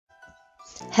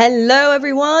Hello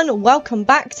everyone, welcome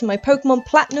back to my Pokemon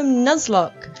Platinum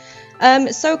Nuzlocke.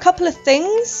 So a couple of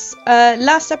things.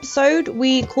 Last episode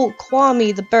we caught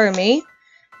Kwame the Burmy,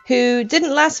 who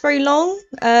didn't last very long.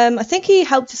 I think he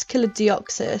helped us kill a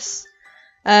Deoxys.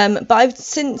 But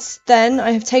since then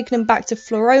I have taken him back to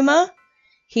Floroma.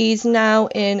 He's now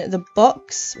in the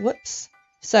box. Whoops.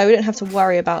 So we don't have to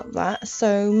worry about that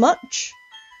so much.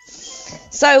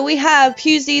 So we have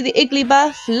Pusey the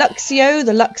Igglybuff, Luxio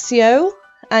the Luxio,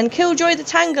 and Killjoy the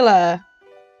Tangela.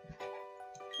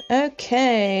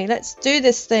 Okay, let's do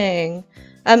this thing.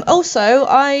 Also,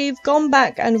 I've gone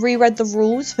back and reread the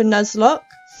rules for Nuzlocke.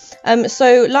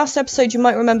 So last episode you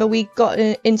might remember we got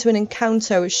into an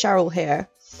encounter with Cheryl here.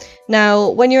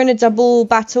 Now, when you're in a double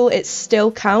battle, it still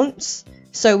counts.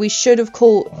 So we should have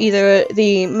caught either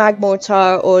the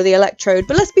Magmortar or the Electrode,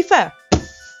 but let's be fair.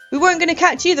 We weren't going to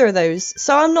catch either of those,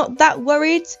 so I'm not that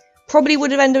worried. Probably would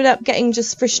have ended up getting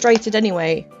just frustrated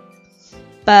anyway.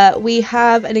 But we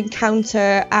have an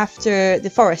encounter after the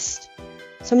forest,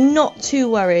 so I'm not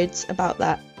too worried about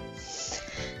that.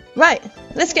 Right,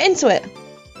 let's get into it.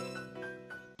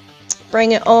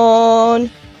 Bring it on.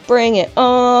 Bring it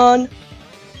on.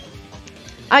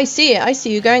 I see it. I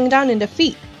see you going down in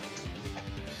defeat.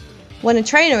 When a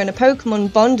trainer and a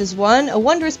Pokemon bond as one, a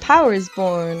wondrous power is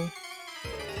born.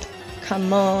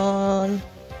 Come on,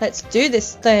 let's do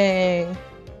this thing.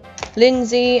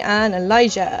 Lindsay and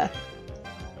Elijah.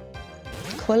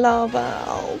 Quilava,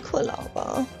 oh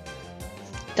Quilava.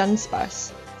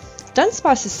 Dunsparce.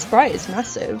 Dunsparce's sprite is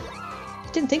massive. I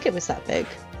didn't think it was that big.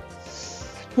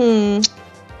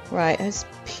 Right, has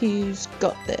Pew's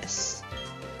got this?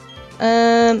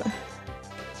 Hey,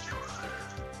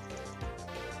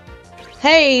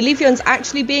 Leafeon's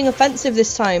actually being offensive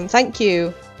this time. Thank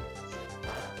you.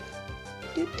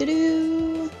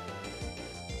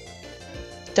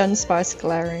 Dunsparce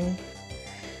glaring.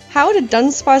 How would a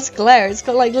Dunsparce glare? It's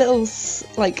got like little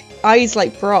like eyes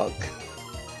like Brock.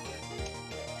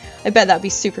 I bet that'd be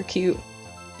super cute.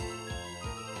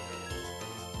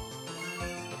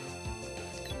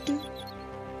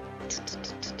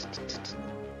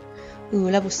 Ooh,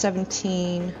 level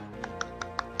 17.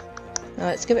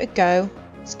 Let's give it a go.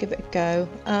 Let's give it a go.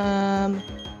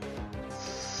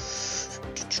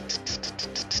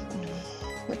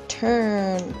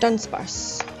 Return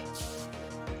Dunsparce.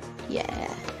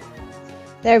 Yeah.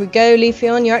 There we go,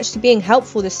 Leafeon. You're actually being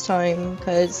helpful this time,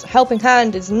 because Helping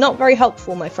Hand is not very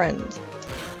helpful, my friend.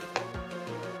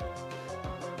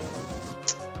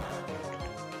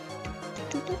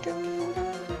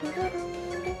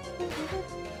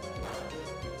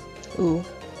 Ooh.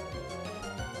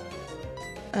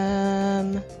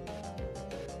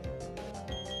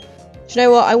 Do you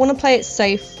know what? I want to play it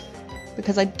safe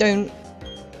because I'm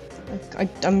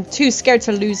too scared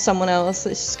to lose someone else.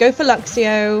 Let's just go for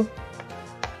Luxio.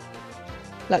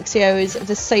 Luxio is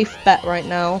the safe bet right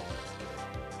now.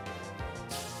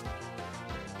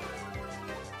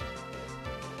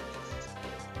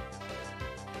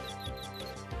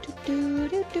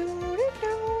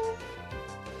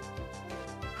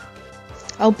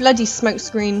 Oh, bloody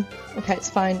smokescreen. Okay, it's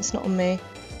fine. It's not on me.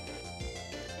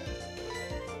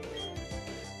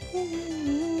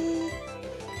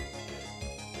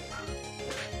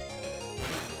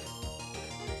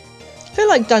 I feel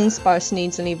like Dunsparce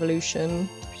needs an evolution.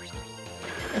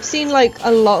 I've seen like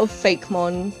a lot of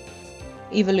Fakemon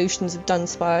evolutions of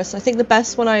Dunsparce. I think the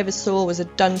best one I ever saw was a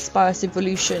Dunsparce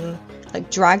evolution,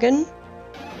 like Dragon.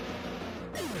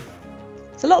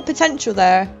 There's a lot of potential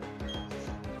there.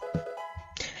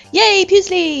 Yay,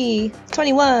 Pusey!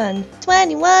 21!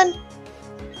 21!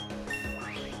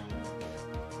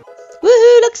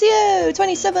 Woohoo, Luxio!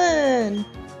 27!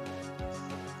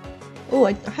 Oh,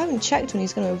 I haven't checked when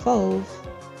he's going to evolve.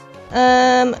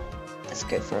 Let's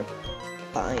go for a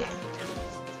bite.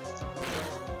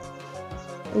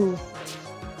 Ooh.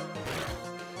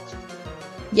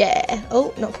 Yeah.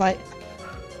 Oh, not quite.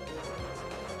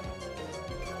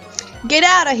 Get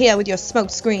out of here with your smoke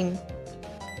screen.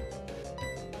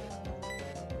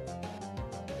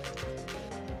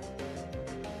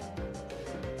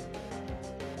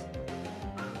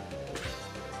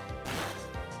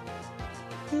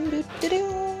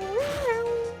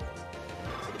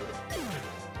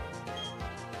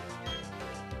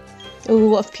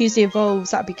 Ooh, what if Pusey evolves?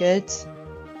 That'd be good.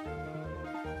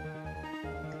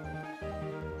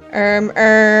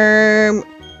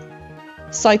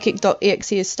 Psychic.exe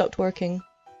has stopped working.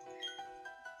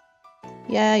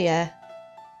 Yeah.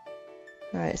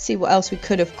 Alright, let's see what else we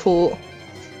could have caught.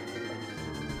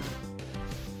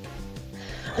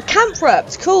 A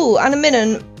Camprupt! Cool! And a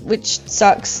Minun, which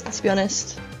sucks, to be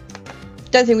honest.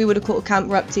 Don't think we would have caught a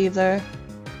Camprupt either.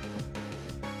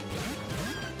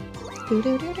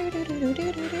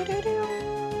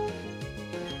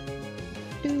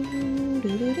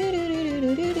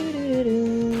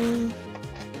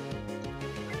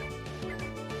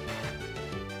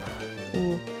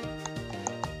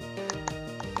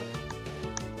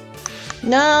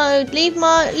 No, leave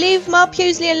my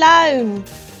Pusley alone.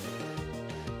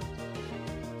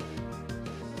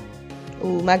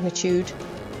 Ooh, magnitude.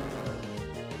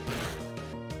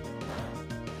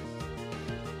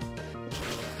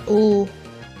 Ooh.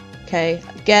 Okay,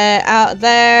 get out of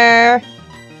there.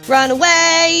 Run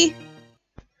away.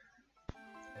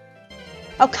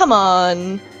 Oh, come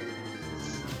on.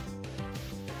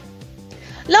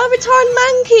 Larvitar and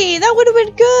Mankey, that would have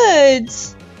been good.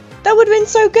 That would have been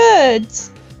so good.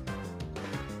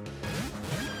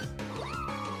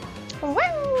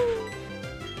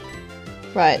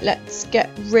 Right, let's get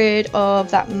rid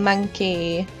of that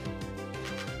Mankey.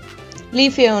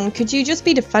 Leafeon, could you just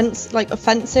be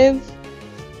offensive?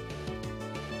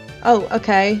 Oh,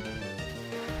 okay.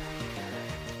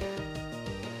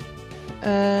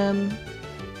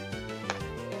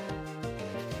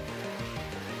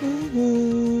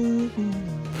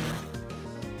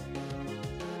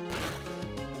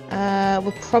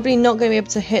 We're probably not going to be able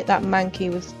to hit that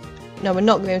Mankey with... No, we're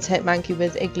not going to be able to hit Mankey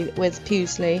with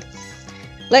Pusley.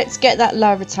 Let's get that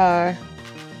Larvitar.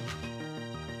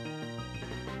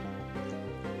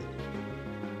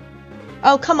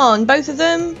 Oh, come on, both of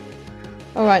them?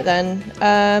 Alright then.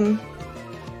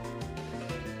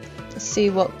 Let's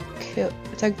see what...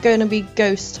 They're going to be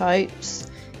ghost types.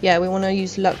 Yeah, we want to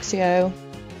use Luxio.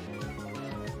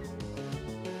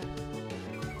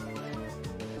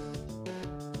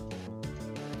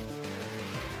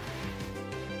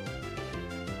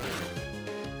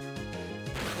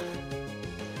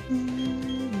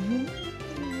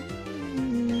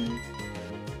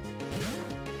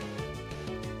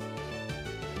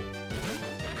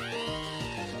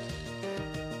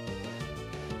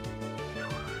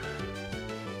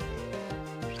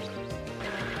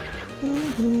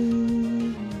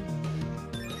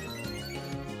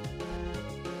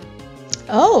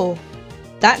 Oh,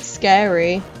 that's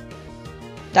scary.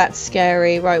 That's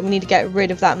scary. Right, we need to get rid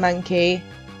of that Mankey.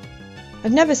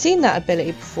 I've never seen that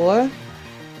ability before.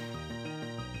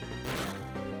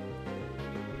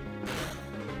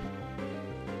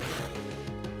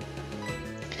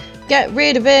 Get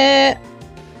rid of it.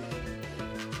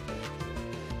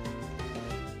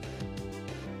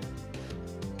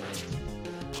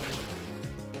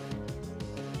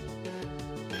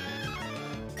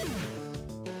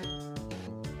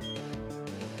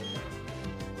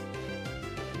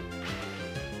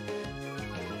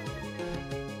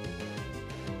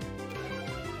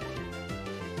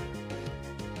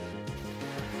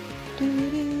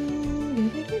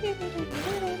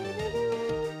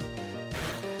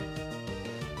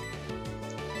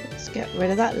 Let's get rid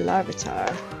of that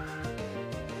Larvitar.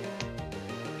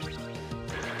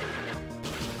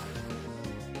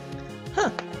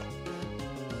 Huh.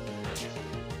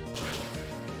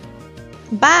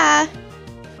 Bye.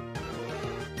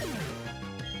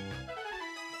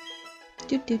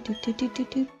 Get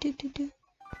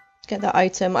that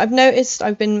item. I've noticed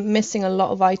I've been missing a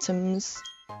lot of items.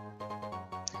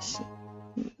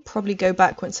 Probably go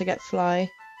back once I get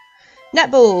Fly.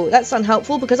 Netball! That's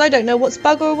unhelpful because I don't know what's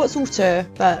Bug or what's Water,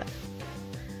 but...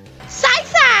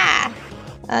 Scyther!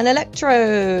 An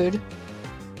Electrode!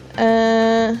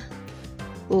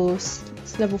 Ooh,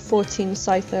 it's level 14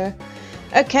 Scyther.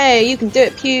 Okay, you can do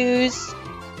it, Pews!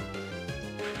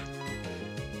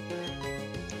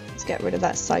 Let's get rid of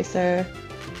that Scyther.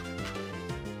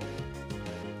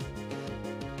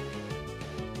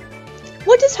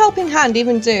 What does Helping Hand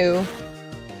even do?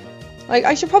 Like,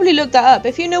 I should probably look that up.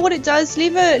 If you know what it does,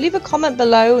 leave a comment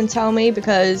below and tell me,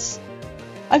 because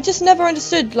I've just never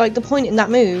understood, like, the point in that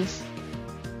move.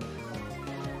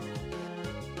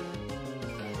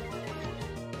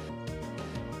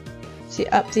 See,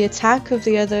 up the attack of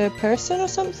the other person or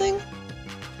something?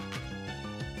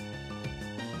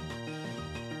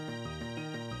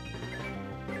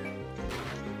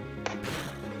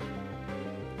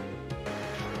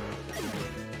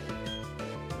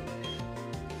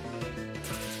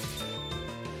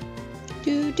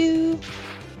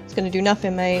 It's gonna do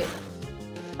nothing, mate.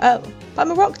 Oh, but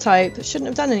I'm a rock type. It shouldn't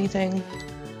have done anything.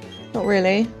 Not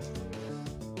really.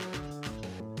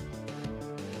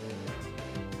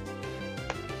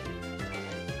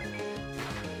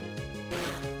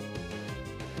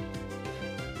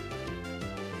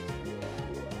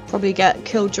 Probably get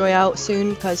Killjoy out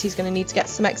soon because he's gonna need to get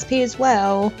some XP as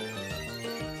well.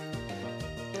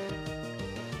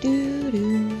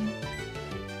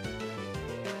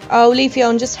 Oh,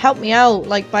 Leafeon, just help me out,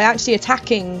 like, by actually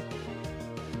attacking.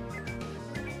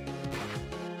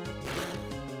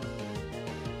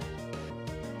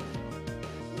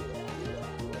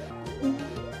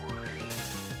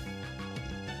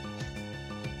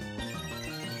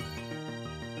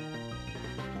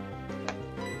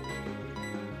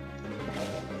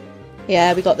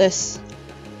 Yeah, we got this.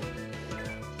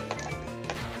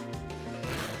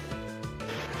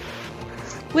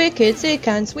 Wicked, sick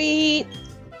and sweet.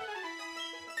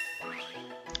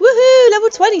 Woohoo! Level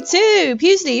 22!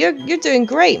 Pusley, you're doing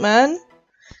great, man.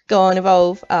 Go on,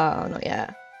 evolve. Oh, not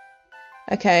yet.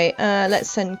 Okay, let's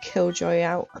send Killjoy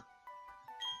out.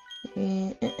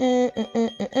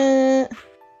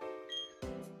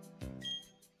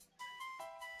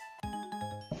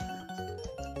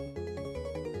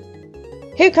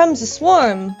 Here comes the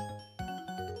swarm!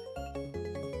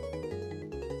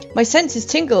 My senses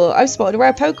tingle. I've spotted a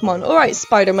rare Pokemon. Alright,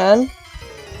 Spider-Man.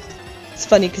 It's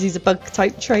funny because he's a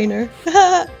bug-type trainer.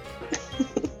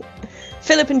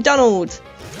 Philip and Donald.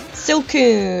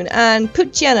 Silcoon and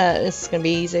Poochyena. This is going to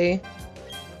be easy.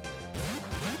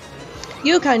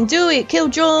 You can do it,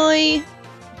 Killjoy!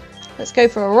 Let's go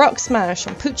for a Rock Smash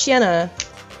on Poochyena.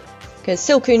 Because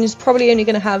Silcoon is probably only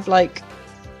going to have, like,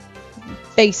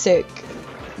 basic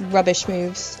rubbish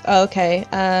moves. Oh, okay,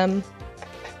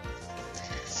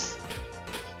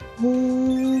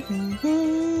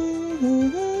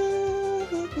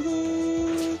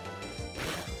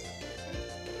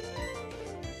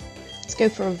 let's go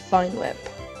for a Vine Whip.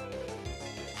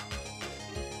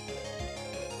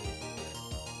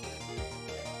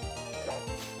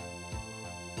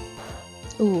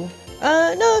 Ooh.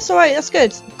 No, it's alright, that's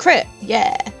good. Crit,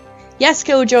 yeah. Yes,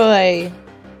 Killjoy!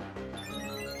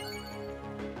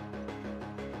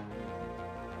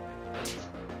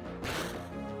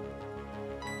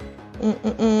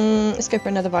 Let's go for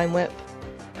another Vine Whip.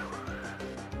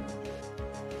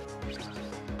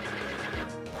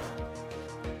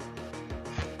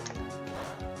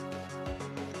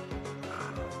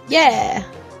 Yeah!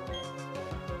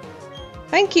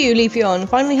 Thank you, Leafeon,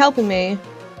 finally helping me.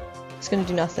 It's gonna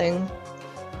do nothing.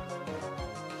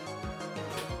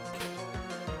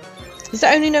 Is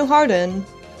there only no Harden?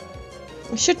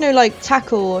 I should know, like,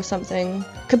 Tackle or something.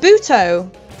 Kabuto!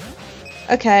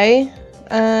 Okay.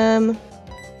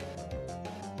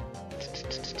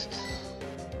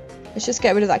 Let's just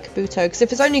get rid of that Kabuto, because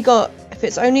if it's only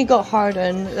got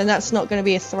Harden, then that's not going to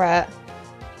be a threat.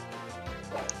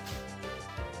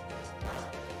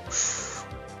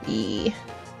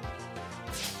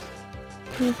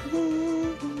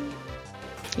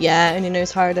 Yeah, only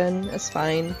knows Harden. That's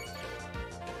fine.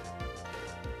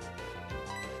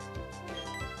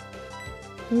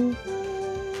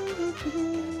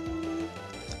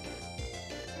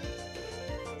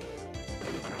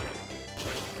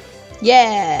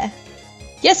 Yeah!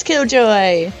 Yes,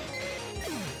 Killjoy!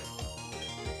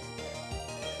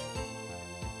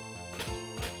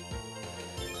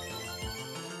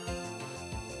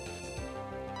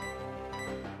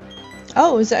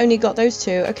 Oh, has it only got those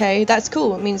two? Okay, that's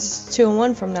cool. It means it's 2 and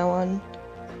 1 from now on.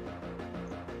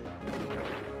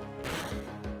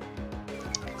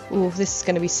 Ooh, this is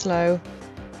going to be slow.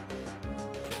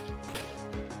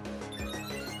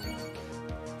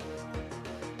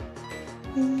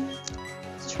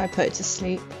 Let's try put it to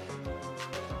sleep.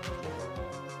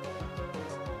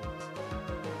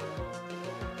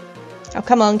 Oh,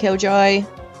 come on, Killjoy.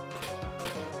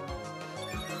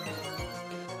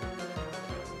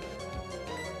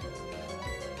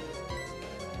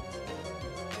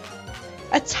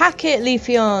 Attack it,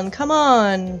 Leafeon! Come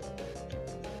on!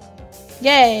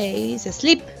 Yay! He's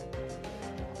asleep!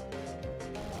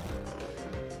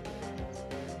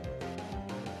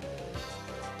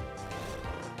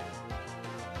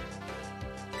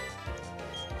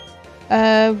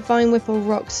 Vine Whip or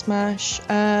Rock Smash?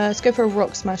 Let's go for a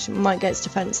Rock Smash. It might get its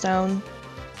defense down.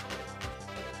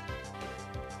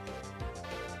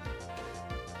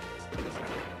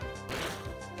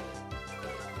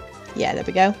 Yeah, there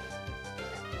we go.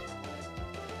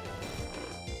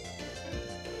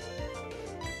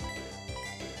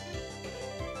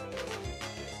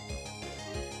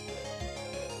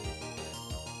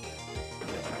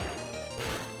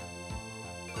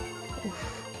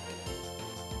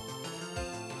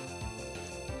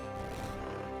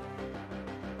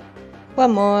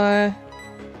 One more.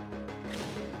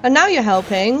 And now you're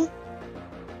helping.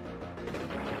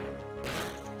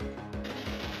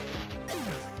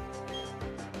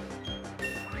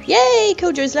 Yay!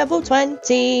 Killjoy's level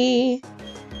 20.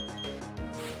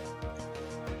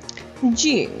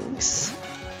 Jinx.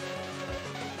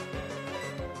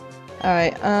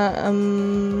 Alright,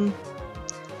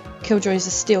 Killjoy is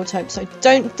a steel type, so I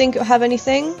don't think it'll have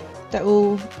anything that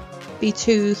will be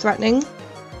too threatening.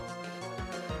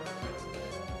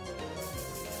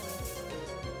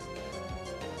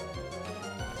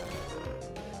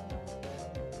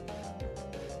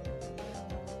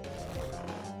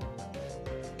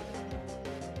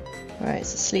 Alright,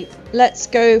 it's asleep. Let's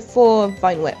go for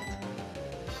Vine Whip.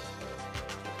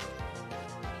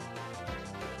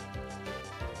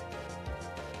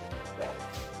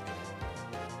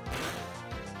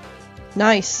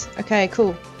 Nice. Okay,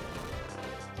 cool.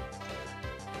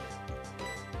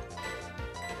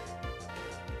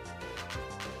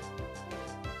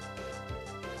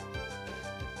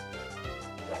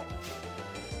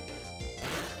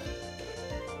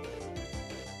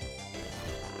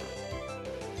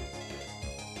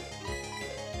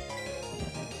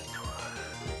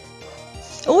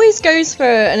 Always goes for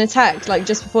an attack like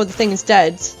just before the thing is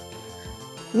dead.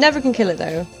 Never can kill it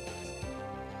though.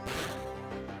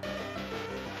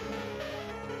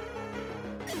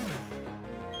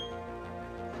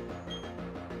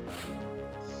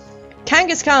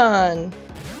 Kangaskhan!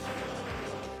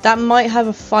 That might have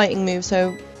a fighting move,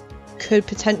 so could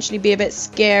potentially be a bit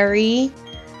scary.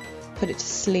 Put it to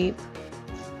sleep.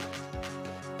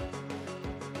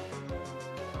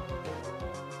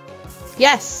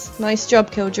 Yes! Nice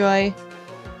job, Killjoy.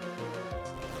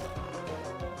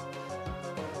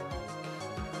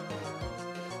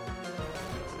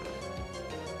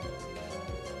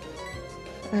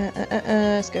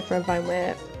 Let's go for a Vine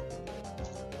Whip.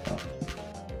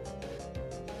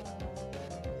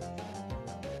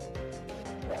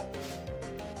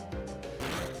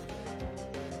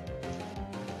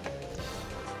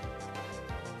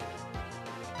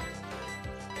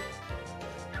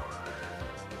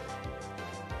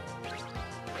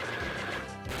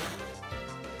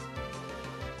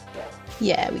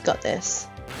 Yeah, we got this.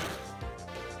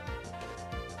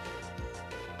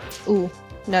 Ooh,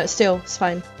 no, it's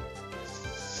fine.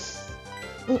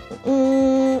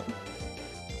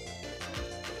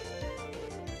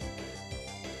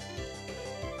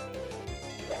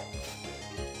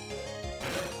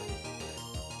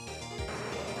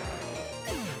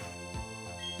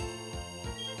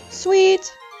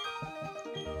 Sweet.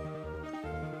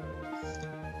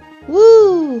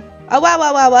 Woo! Oh wow,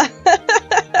 wow, wow, wow.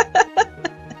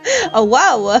 Oh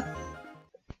wow!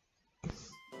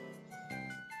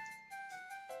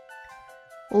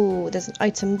 Oh, there's an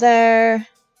item there.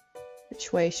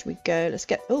 Which way should we go? Let's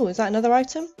get. Oh, is that another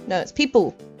item? No, it's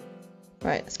people.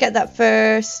 Right, let's get that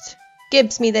first.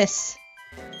 Gibbs me this.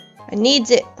 I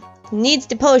needs it. Needs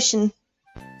the potion.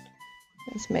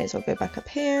 Let's may as well go back up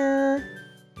here.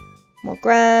 More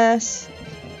grass.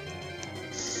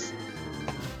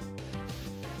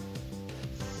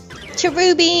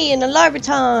 Cherubi and a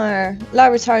Larvitar.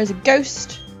 Larvitar is a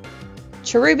ghost.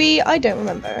 Cherubi, I don't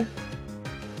remember.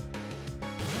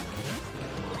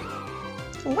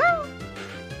 Wow.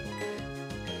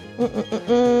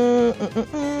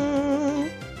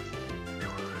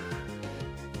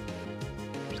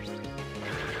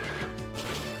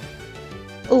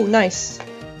 Oh, nice.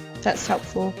 That's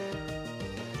helpful.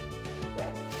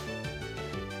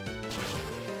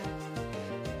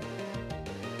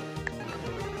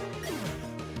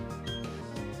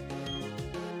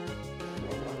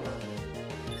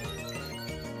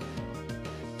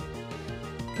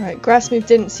 Right, grass move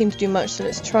didn't seem to do much, so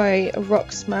let's try a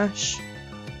rock smash.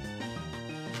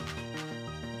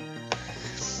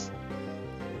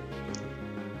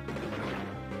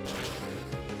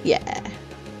 Yeah.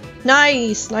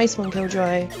 Nice! Nice one,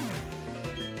 Killjoy.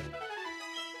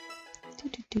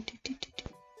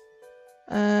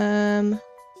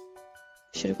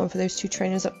 Should have gone for those two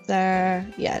trainers up there.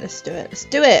 Yeah, let's do it. Let's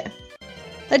do it!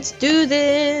 Let's do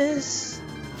this!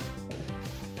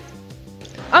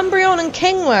 Umbreon and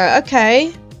Kingler,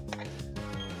 okay.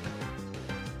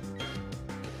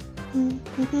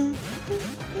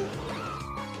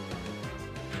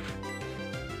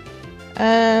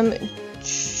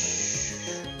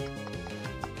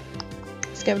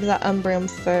 Let's get rid of that Umbreon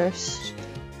first.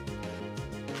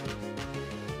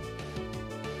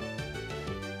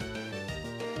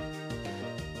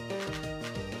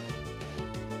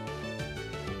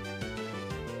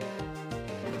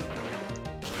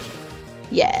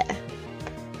 Yeah.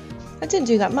 That didn't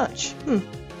do that much.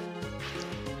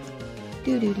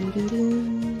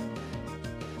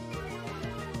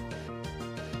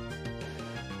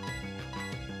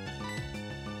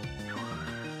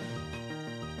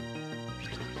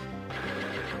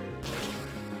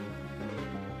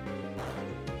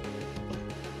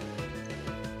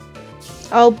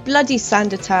 Oh, bloody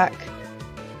sand attack.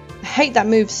 I hate that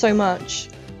move so much.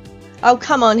 Oh,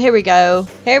 come on. Here we go.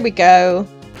 Here we go.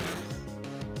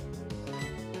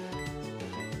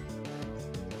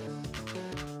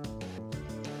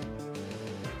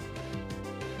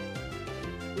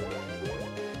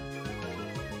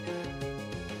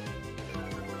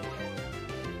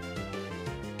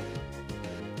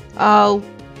 Oh.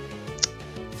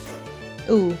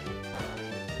 Ooh.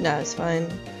 No, it's fine.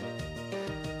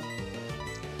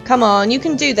 Come on, you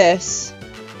can do this.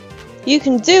 You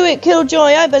can do it,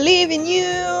 Killjoy. I believe in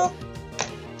you.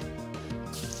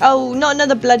 Oh, not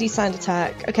another bloody sand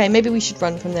attack. Okay, maybe we should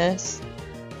run from this.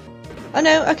 Oh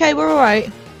no, okay, we're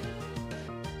alright.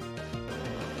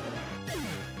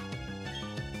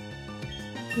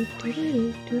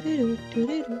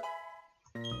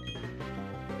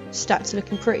 Stats are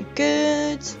looking pretty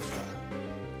good.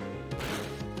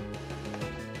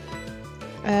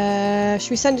 Should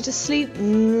we send it to sleep?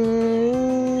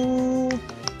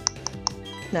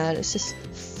 No, let's just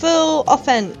full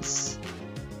offense.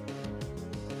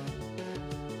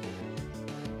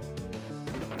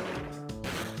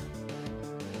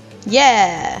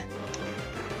 Yeah.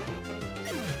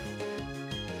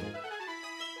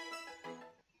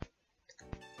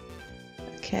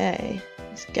 Okay,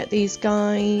 let's get these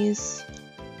guys.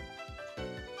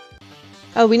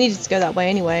 Oh, we needed to go that way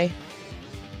anyway.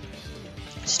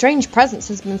 Strange presence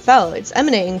has been felt. It's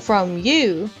emanating from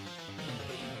you.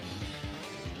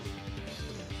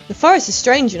 The forest is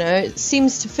strange, you know. It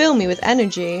seems to fill me with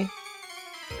energy.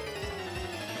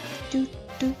 Do,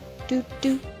 do, do,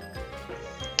 do.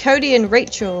 Cody and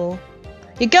Rachel.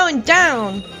 You're going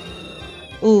down!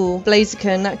 Ooh,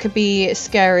 Blaziken. That could be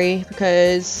scary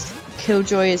because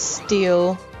Killjoy is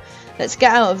steel. Let's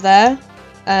get out of there.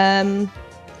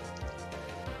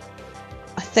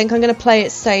 I think I'm going to play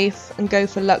it safe and go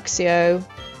for Luxio.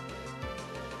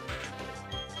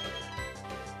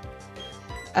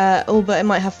 Oh, but it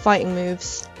might have fighting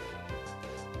moves.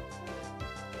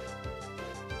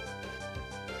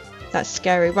 That's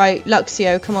scary. Right,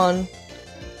 Luxio, come on.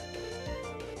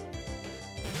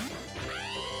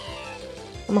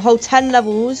 I'm a whole 10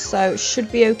 levels, so it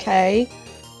should be okay.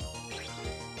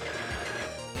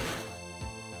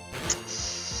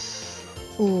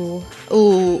 Ooh,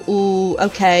 ooh, ooh,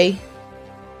 okay.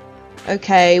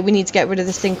 Okay, we need to get rid of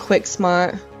this thing quick,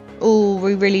 smart. Ooh,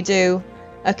 we really do.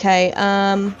 Okay,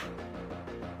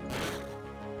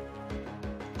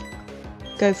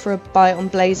 go for a bite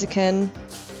on Blaziken.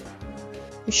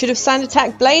 You should have sand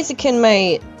attacked Blaziken,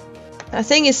 mate. That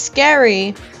thing is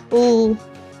scary. Ooh,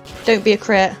 don't be a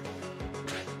crit.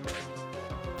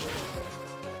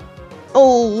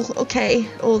 Oh, okay.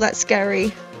 Oh, that's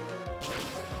scary.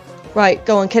 Right,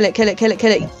 go on, kill it, kill it, kill it,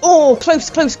 kill it. Oh,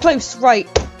 close, close, close. Right.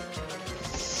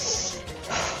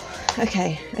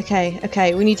 Okay, okay,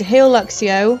 okay. We need to heal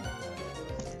Luxio.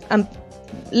 And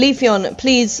Leafeon,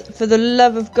 please, for the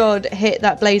love of God, hit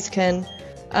that Blaziken.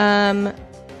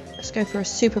 Let's go for a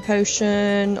super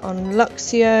potion on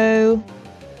Luxio.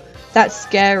 That's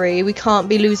scary. We can't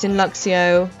be losing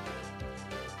Luxio.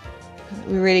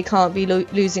 We really can't be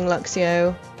losing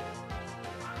Luxio.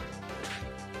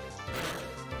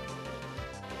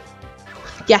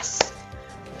 Yes.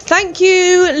 Thank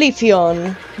you,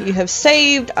 Leafeon. You have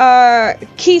saved our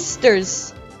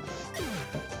keisters.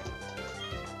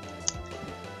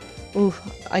 Ooh,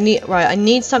 I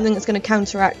need something that's going to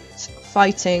counteract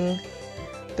fighting,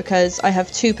 because I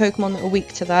have 2 Pokemon that are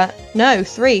weak to that. No,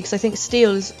 3, because I think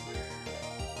Steel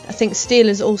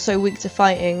is also weak to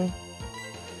fighting.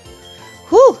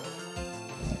 Whew.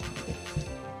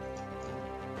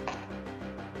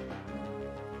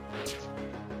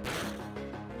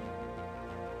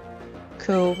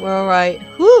 Cool, we're alright.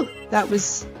 Whew! That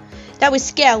was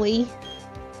scary.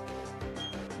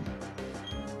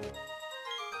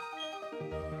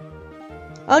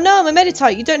 Oh no, I'm a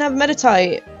Meditite. You don't have a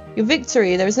Meditite. Your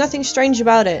victory. There is nothing strange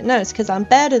about it. No, it's because I'm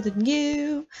better than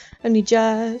you. Only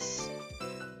just.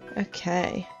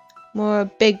 Okay. More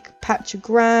big patch of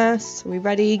grass. Are we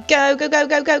ready? Go, go, go,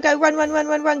 go, go, go. Run, run, run,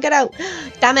 run, run. Get out.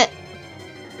 Damn it.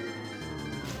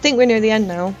 I think we're near the end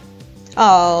now.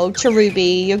 Oh,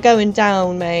 Cherubi, you're going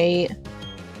down, mate.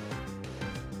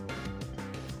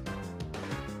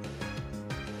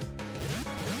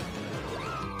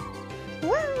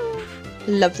 Wow.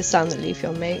 Love the sound that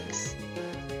Leafeon makes.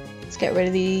 Let's get rid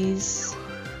of these.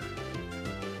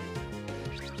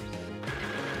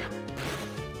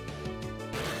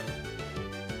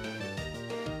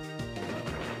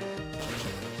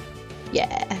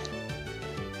 Yeah.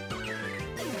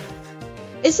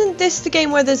 Isn't this the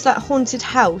game where there's that haunted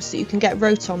house that you can get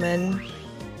Rotom in?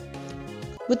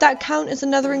 Would that count as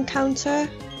another encounter?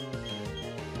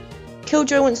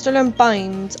 Killjoy wants to learn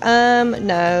Bind.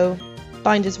 No.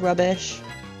 Bind is rubbish.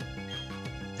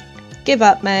 Give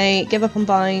up, mate. Give up on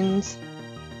bind.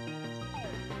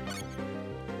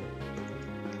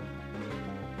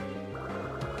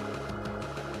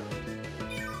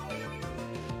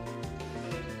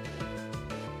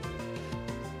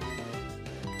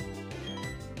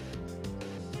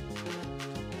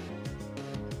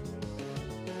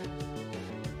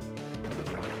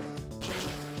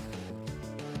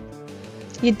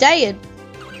 You're dead.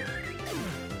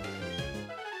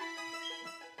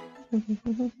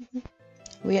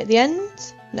 We at the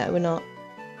end? No, we're not.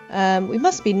 We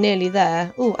must be nearly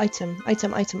there. Oh, item.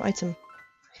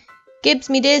 Gibbs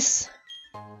me this.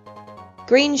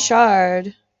 Green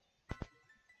shard.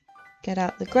 Get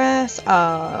out the grass.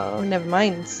 Oh, never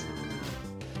mind.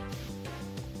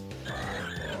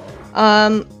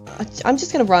 I'm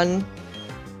just gonna run.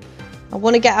 I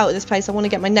want to get out of this place. I want to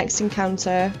get my next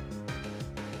encounter.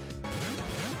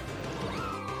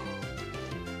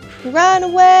 Run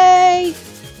away!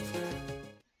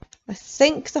 I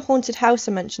think the haunted house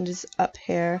I mentioned is up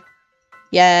here.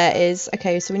 Yeah, it is.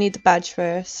 Okay, so we need the badge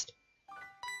first.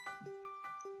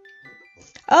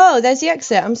 Oh, there's the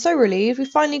exit. I'm so relieved we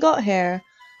finally got here.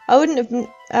 I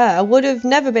would have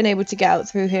never been able to get out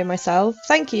through here myself.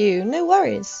 Thank you. No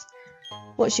worries.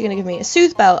 What's she going to give me? A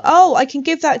soothe belt. Oh, I can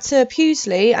give that to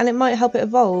Pewsley and it might help it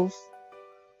evolve.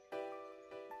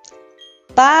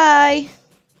 Bye!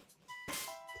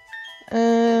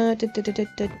 Oh,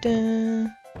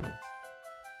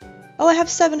 I have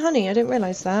 7 honey. I didn't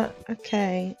realise that.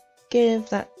 Okay. Give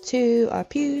that to our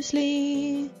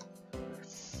Pewsley.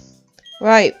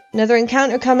 Right. Another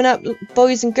encounter coming up,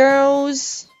 boys and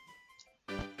girls.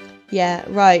 Yeah,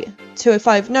 right.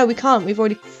 205. No, we can't. We've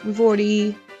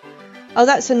already... Oh,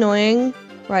 that's annoying.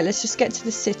 Right, let's just get to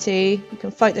the city. We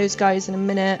can fight those guys in a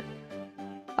minute.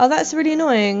 Oh, that's really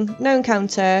annoying. No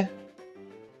encounter.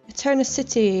 Eterna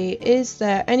City. Is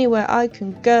there anywhere I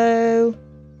can go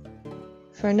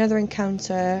for another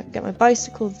encounter? Get my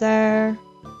bicycle there.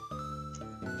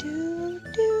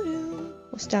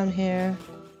 What's down here?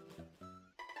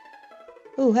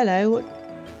 Oh, hello.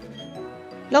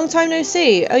 Long time no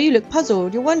see. Oh, you look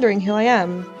puzzled. You're wondering who I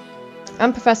am.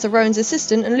 I'm Professor Rowan's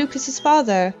assistant and Lucas's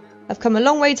father. I've come a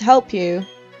long way to help you.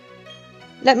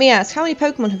 Let me ask, how many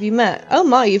Pokemon have you met? Oh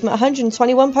my, you've met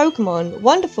 121 Pokemon.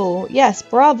 Wonderful. Yes,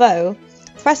 bravo.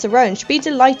 Professor Rowan should be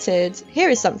delighted. Here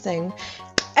is something.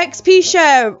 XP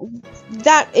share.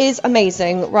 That is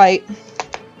amazing. Right.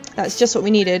 That's just what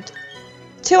we needed.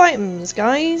 2 items,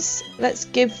 guys. Let's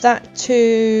give that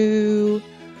to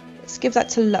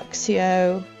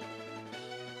Luxio.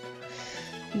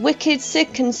 Wicked,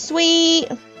 sick and sweet.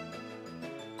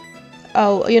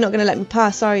 Oh, you're not going to let me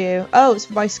pass, are you? Oh, it's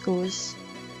for bicycles.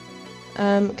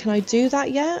 Can I do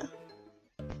that yet?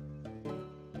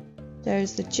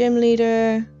 There's the gym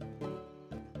leader.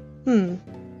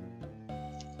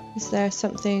 Is there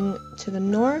something to the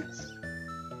north?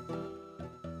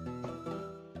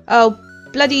 Oh,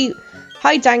 bloody...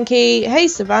 Hi, Danky. Hey,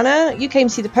 Savannah. You came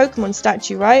to see the Pokemon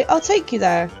statue, right? I'll take you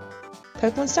there.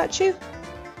 Pokemon statue?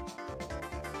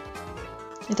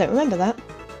 I don't remember that.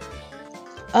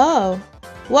 Oh,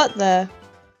 what the...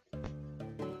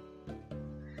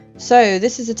 So,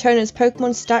 this is Eterna's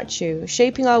Pokemon statue,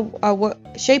 shaping our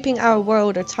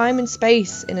world of time and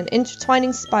space in an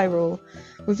intertwining spiral.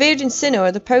 Revered in Sinnoh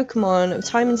are the Pokemon of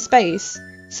time and space.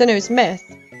 Sinnoh's myth.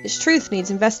 Its truth needs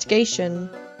investigation.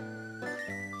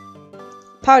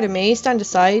 Pardon me, stand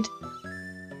aside.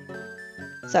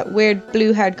 It's that weird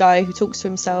blue-haired guy who talks to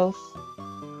himself.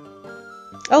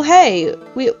 Oh hey,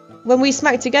 when we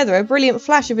smacked together, a brilliant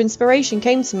flash of inspiration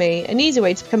came to me. An easy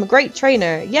way to become a great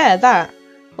trainer. Yeah, that.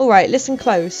 Alright, listen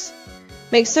close.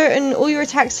 Make certain all your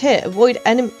attacks hit. Avoid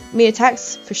enemy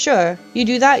attacks for sure. You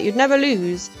do that, you'd never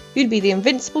lose. You'd be the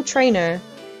invincible trainer.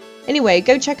 Anyway,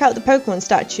 go check out the Pokemon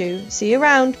statue. See you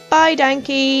around. Bye,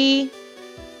 Danky!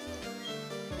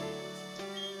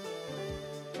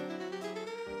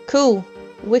 Cool.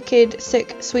 Wicked,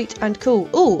 sick, sweet, and cool.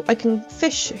 Ooh, I can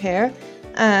fish here.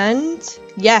 And...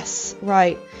 yes,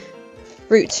 right.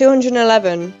 Route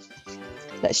 211.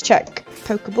 Let's check.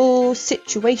 Pokeball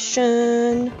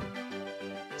situation.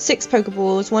 6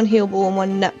 Pokeballs, 1 heal ball, and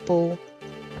 1 netball.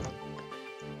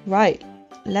 Right.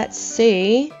 Let's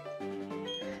see.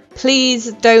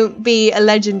 Please don't be a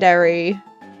legendary.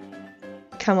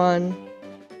 Come on.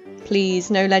 Please,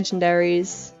 no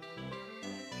legendaries.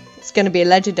 It's going to be a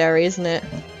legendary, isn't it?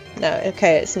 No,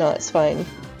 okay, it's not. It's fine.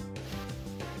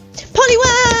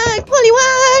 Poliwag!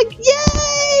 Poliwag!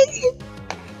 Yay!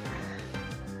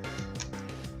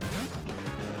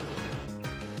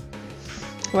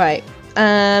 Right.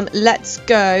 Let's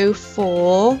go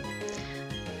for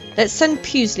Let's send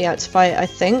Pewsly out to fight, I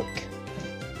think.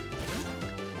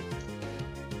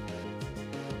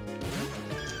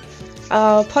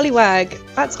 Oh, Poliwag.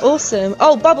 That's awesome.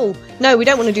 Oh, Bubble. No, we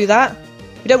don't want to do that.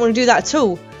 We don't want to do that at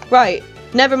all. Right.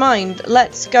 Never mind.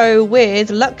 Let's go with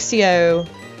Luxio.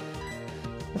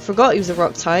 I forgot he was a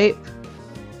rock type.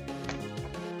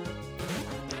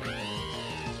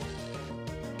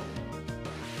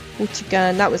 Water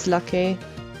gun. That was lucky.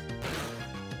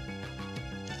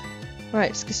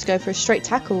 Right, let's just go for a straight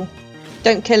tackle.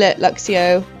 Don't kill it,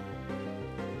 Luxio.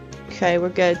 Okay, we're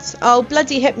good. Oh,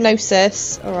 bloody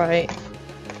hypnosis. Alright.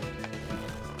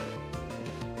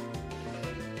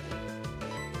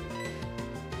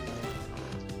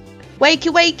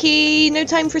 Wakey wakey! No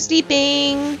time for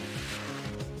sleeping!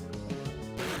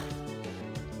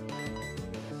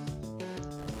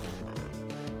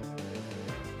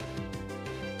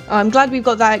 Oh, I'm glad we've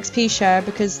got that XP share,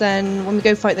 because then when we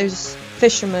go fight those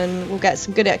fishermen, we'll get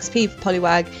some good XP for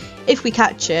Poliwag. If we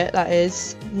catch it, that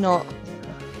is.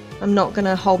 I'm not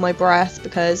gonna hold my breath,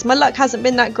 because my luck hasn't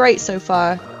been that great so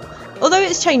far. Although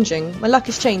it's changing. My luck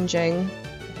is changing.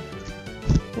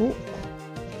 Ooh.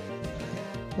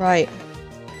 Right.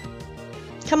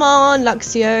 Come on,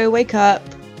 Luxio, wake up.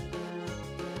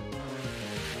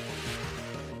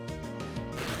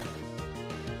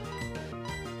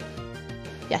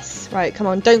 Yes, right, come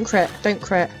on, don't crit, don't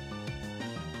crit.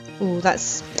 Ooh,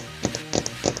 that's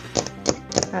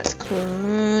cool.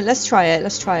 Let's try it,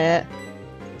 let's try it.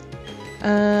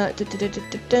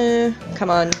 Come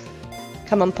on.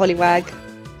 Come on, Poliwag.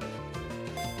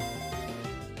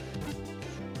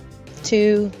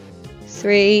 2,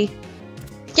 3.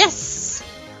 Yes!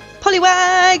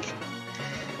 Poliwag!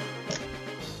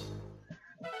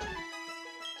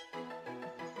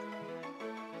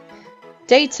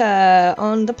 Data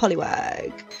on the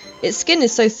Poliwag. Its skin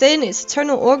is so thin, its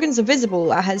internal organs are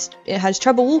visible. It has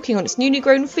trouble walking on its newly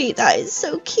grown feet. That is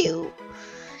so cute.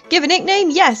 Give a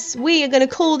nickname? Yes, we are going to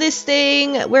call this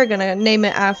thing, we're going to name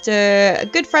it after a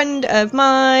good friend of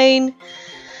mine.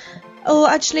 Oh,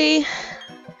 actually,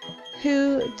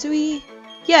 who do we...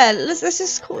 Yeah,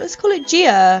 let's call it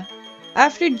Gia.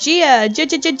 After Gia. Gia.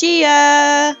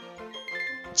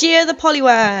 Gia the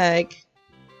Poliwag.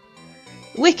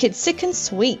 Wicked, sick and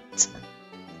sweet.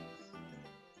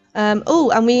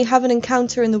 Oh, and we have an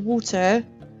encounter in the water.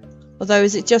 Although,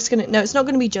 is it just gonna... No, it's not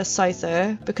gonna be just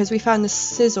Scyther, because we found the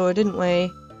Scizor, didn't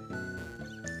we?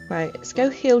 Right, let's go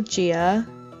heal Gia.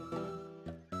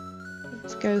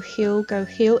 Let's go heal, go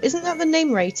heal. Isn't that the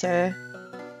name rater?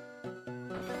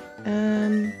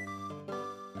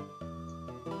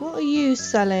 What are you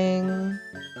selling?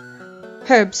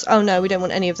 Herbs. Oh no, we don't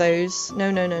want any of those.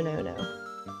 No, no, no, no, no.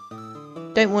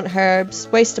 Don't want herbs.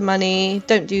 Waste of money.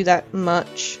 Don't do that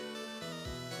much.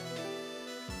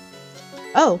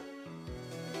 Oh.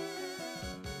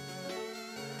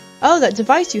 Oh, that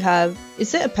device you have.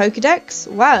 Is it a Pokédex?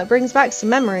 Wow, it brings back some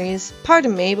memories.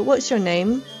 Pardon me, but what's your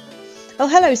name? Oh,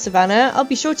 hello, Savannah. I'll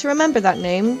be sure to remember that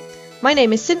name. My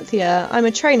name is Cynthia. I'm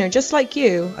a trainer just like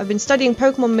you. I've been studying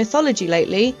Pokemon mythology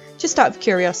lately, just out of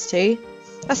curiosity.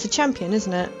 That's a champion,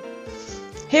 isn't it?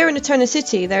 Here in Eterna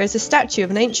City, there is a statue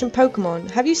of an ancient Pokemon.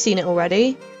 Have you seen it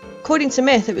already? According to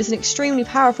myth, it was an extremely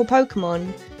powerful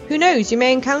Pokemon. Who knows, you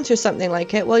may encounter something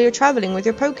like it while you're travelling with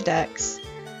your Pokédex.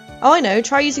 Oh, I know,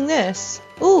 try using this.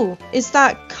 Ooh, is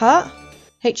that Cut?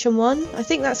 HM1? I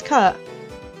think that's Cut.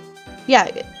 Yeah,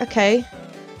 okay.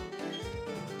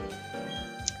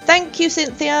 Thank you,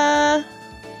 Cynthia!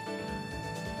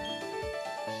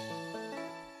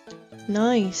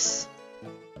 Nice.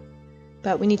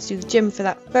 But we need to do the gym for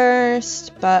that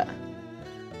first, but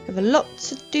we have a lot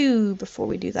to do before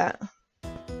we do that.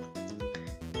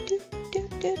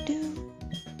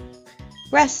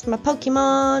 Rest my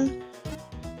Pokemon!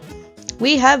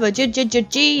 We have a G-g-g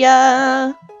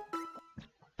Gia!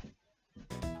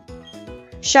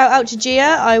 Shout out to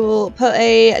Gia. I will put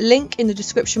a link in the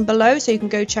description below so you can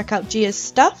go check out Gia's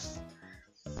stuff.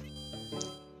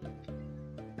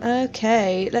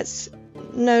 Okay, let's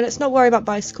not worry about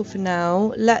Bicycle for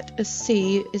now. Let us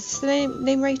see. Is this the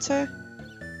name rater?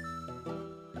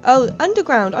 Oh,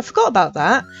 Underground. I forgot about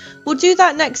that. We'll do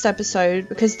that next episode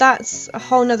because that's a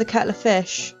whole nother kettle of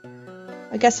fish.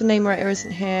 I guess the name rater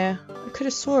isn't here. I could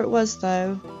have swore it was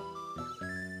though.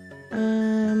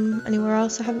 Anywhere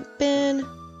else I haven't been?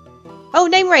 Oh,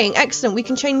 name rating. Excellent. We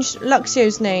can change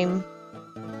Luxio's name.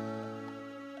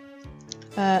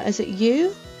 Is it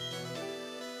you?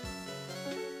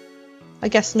 I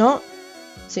guess not.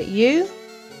 Is it you?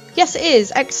 Yes, it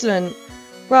is. Excellent.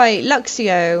 Right,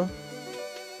 Luxio.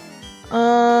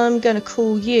 I'm gonna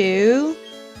call you...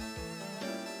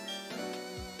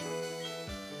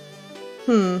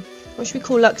 What should we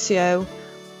call Luxio?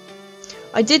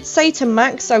 I did say to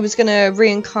Max I was going to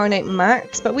reincarnate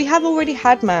Max, but we have already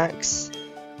had Max.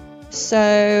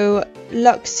 So,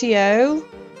 Luxio.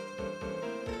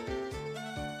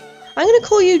 I'm going to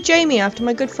call you Jamie after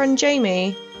my good friend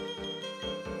Jamie.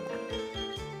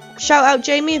 Shout out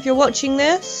Jamie if you're watching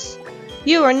this.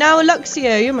 You are now a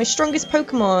Luxio. You're my strongest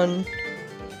Pokemon.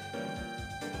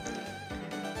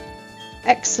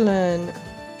 Excellent.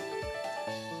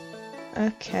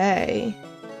 Okay.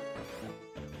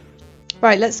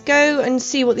 Right, let's go and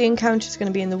see what the encounter is going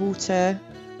to be in the water.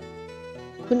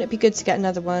 Wouldn't it be good to get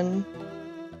another one?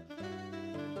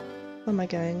 Where am I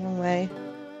going? Wrong way.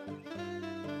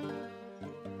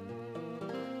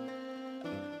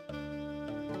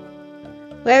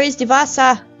 Where is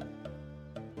Devasa?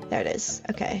 There it is.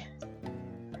 Okay.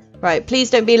 Right, please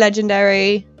don't be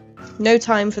legendary. No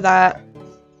time for that.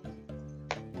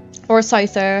 Or a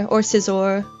Scyther. Or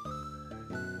Scizor.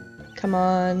 Come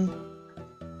on.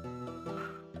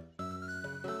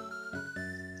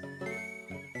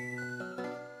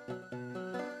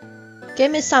 Give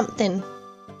me something.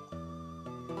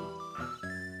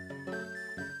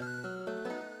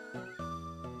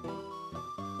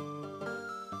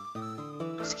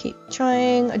 Just keep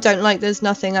trying. I don't like there's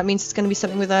nothing. That means it's going to be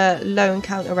something with a low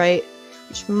encounter rate,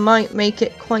 which might make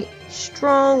it quite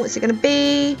strong. What's it going to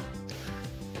be?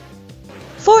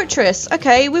 Fortress.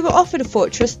 Okay, we were offered a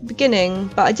fortress at the beginning,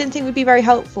 but I didn't think it would be very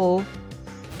helpful.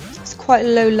 It's quite a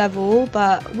low level,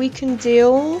 but we can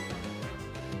deal.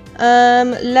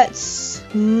 Let's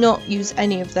not use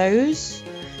any of those.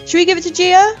 Should we give it to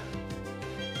Gia?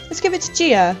 Let's give it to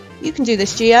Gia. You can do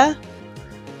this, Gia.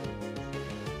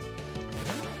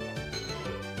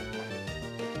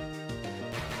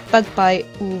 Bug bite.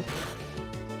 Ooh.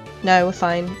 No, we're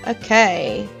fine.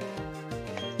 Okay.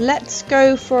 Let's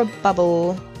go for a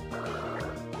bubble.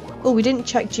 Oh, we didn't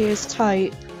check Gia's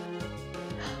type.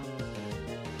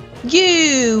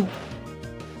 You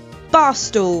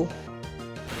bastard.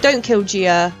 Don't kill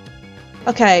Gia.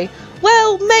 Okay.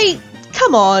 Well, mate,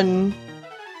 come on.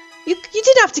 You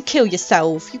didn't have to kill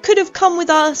yourself. You could have come with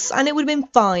us and it would have been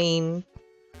fine.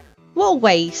 What a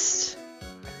waste.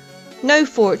 No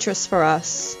fortress for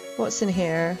us. What's in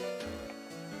here?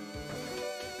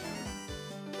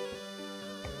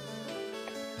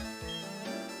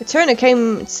 Eterna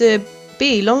came to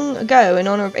be long ago in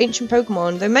honor of ancient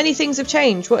Pokemon. Though many things have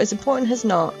changed, what is important has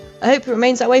not. I hope it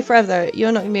remains that way forever.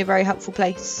 You're not going to be a very helpful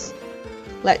place.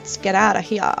 Let's get out of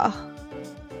here.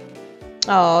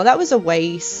 Oh, that was a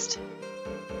waste.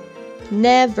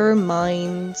 Never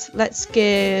mind. Let's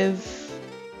give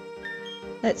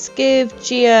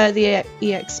Gia the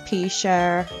EXP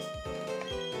share.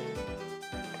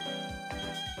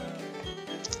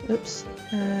 Oops.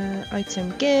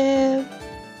 Item give.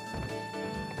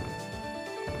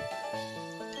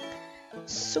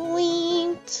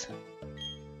 Sweet.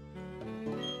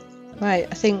 Right,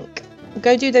 I think we'll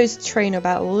go do those trainer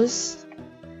battles.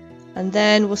 And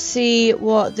then we'll see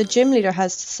what the gym leader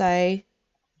has to say.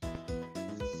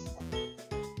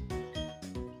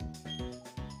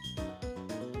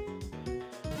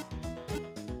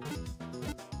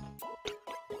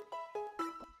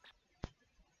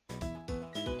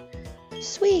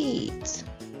 Sweet.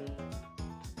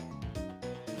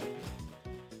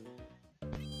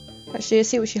 Actually, let's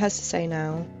see what she has to say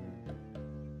now.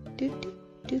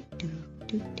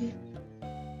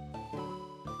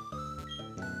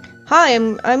 Hi,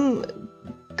 I'm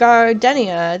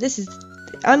Gardenia.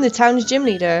 I'm the town's gym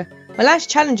leader. My last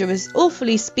challenger was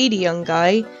awfully speedy young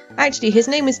guy. Actually, his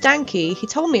name is Danky. He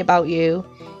told me about you.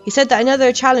 He said that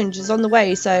another challenge is on the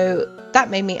way, so that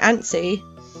made me antsy.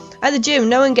 At the gym,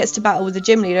 no one gets to battle with the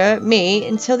gym leader, me,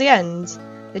 until the end.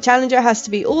 The challenger has to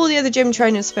beat all the other gym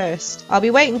trainers first. I'll be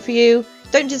waiting for you.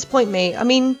 Don't disappoint me. I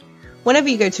mean, whenever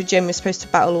you go to a gym, you're supposed to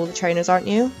battle all the trainers, aren't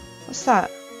you? What's that?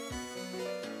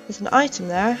 There's an item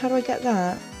there. How do I get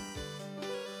that?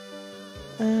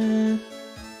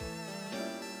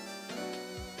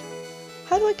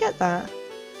 How do I get that?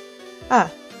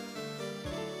 Ah.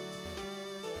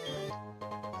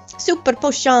 Super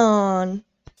potion!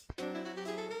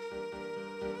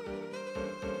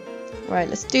 Right,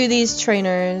 let's do these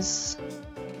trainers.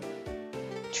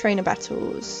 Trainer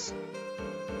battles.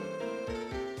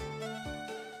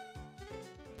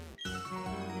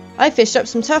 I fished up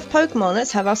some tough Pokemon.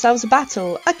 Let's have ourselves a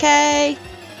battle. Okay.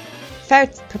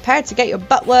 Prepare to get your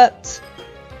butt whooped.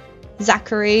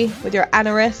 Zachary with your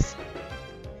Anorith.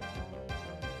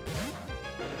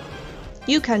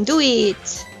 You can do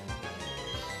it.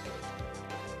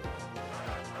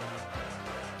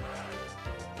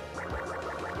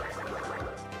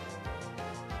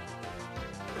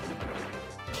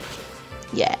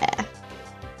 Yeah.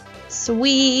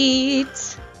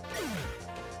 Sweet.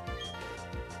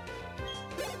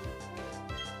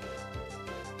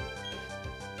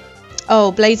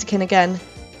 Oh, Blaziken again.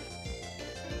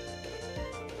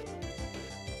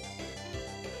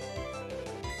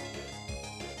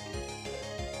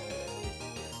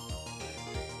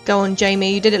 Go on,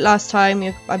 Jamie. You did it last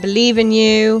time. I believe in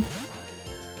you.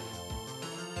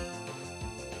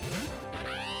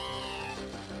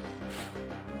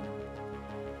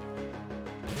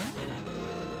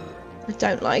 I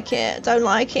don't like it. Don't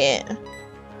like it.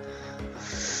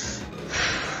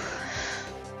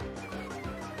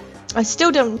 I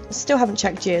still haven't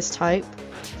checked Gia's type.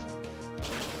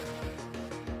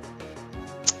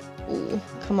 Ooh,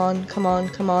 come on, come on,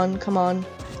 come on, come on.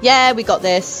 Yeah, we got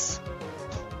this.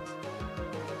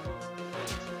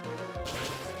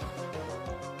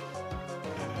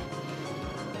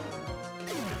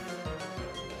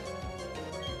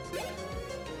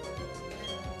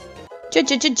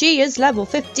 G-g-g is level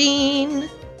 15.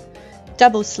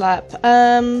 Double slap.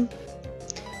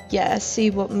 Yeah,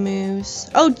 see what moves.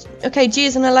 Oh, okay, G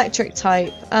is an electric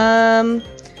type.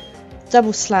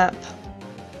 Double slap.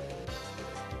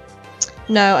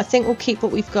 No, I think we'll keep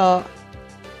what we've got.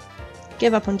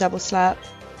 Give up on double slap.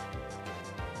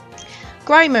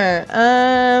 Grimer.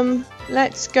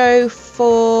 Let's go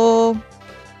for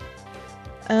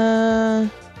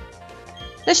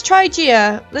let's try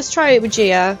Gia. Let's try it with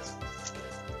Gia.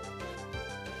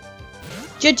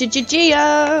 G-g-g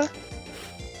Gia.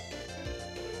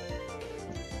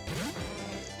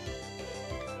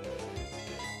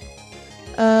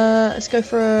 Let's go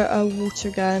for a water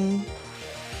gun.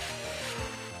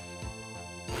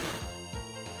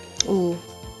 Ooh.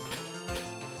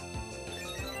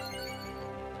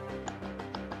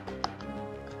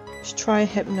 Let's try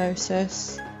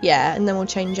hypnosis. Yeah, and then we'll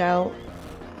change out.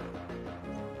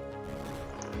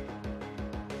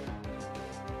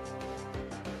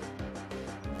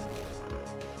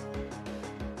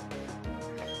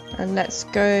 And let's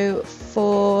go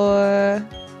for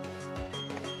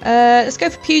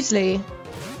Pusley.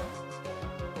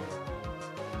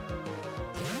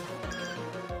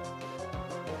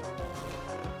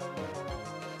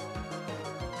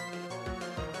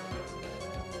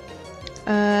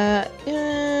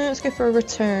 Let's go for a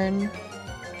return.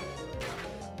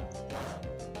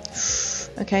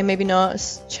 Okay, maybe not.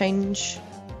 Let's change.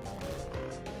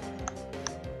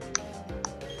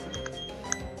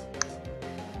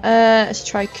 Let's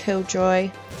try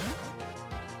Killjoy.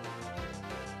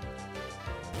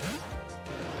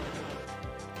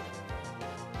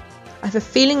 I have a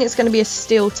feeling it's going to be a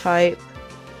steel type.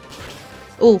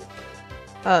 Ooh.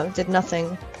 Oh, did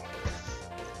nothing.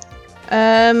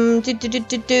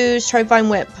 Let's try Vine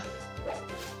Whip.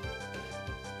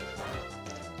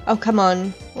 Oh, come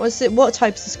on. What's it? What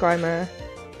type's the Grimer?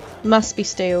 Must be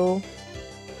steel.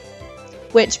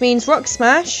 Which means Rock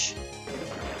Smash.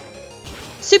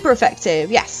 Super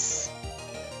effective, yes.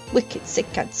 Wicked,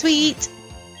 sick, and sweet.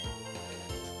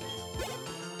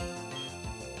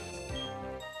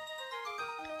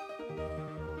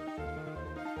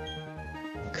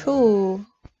 Cool.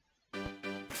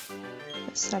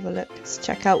 Let's have a look. Let's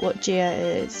check out what Gia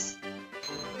is.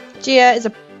 Gia is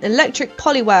an electric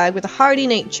poliwag with a hardy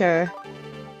nature.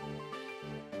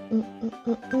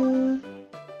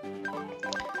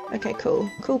 Okay, cool.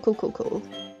 Cool.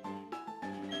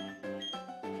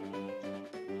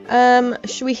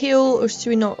 Should we heal or should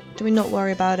we not? Do we not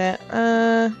worry about it?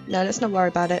 No, let's not worry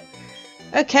about it.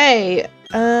 Okay.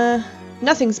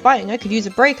 Nothing's biting. I could use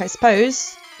a break, I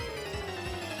suppose.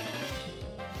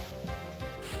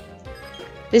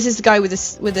 This is the guy with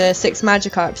the 6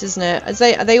 Magikarps, isn't it?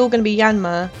 Are they all going to be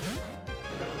Yanma?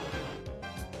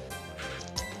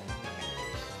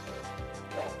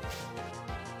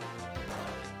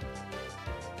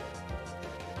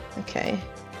 Okay.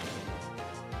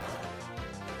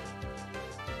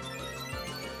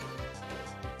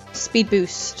 Speed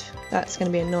boost. That's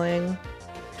going to be annoying.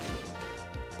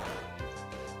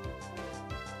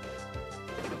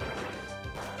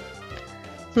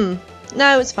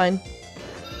 No, it's fine.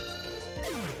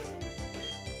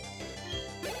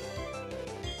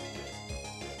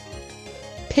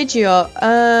 Pidgeot.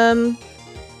 No,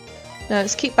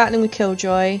 let's keep battling with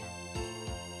Killjoy.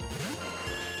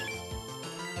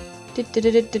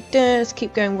 Let's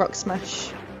keep going Rock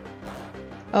Smash.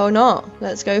 Oh, not.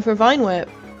 Let's go for Vine Whip.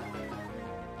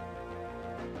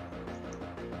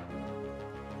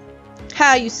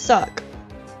 Ha, you suck.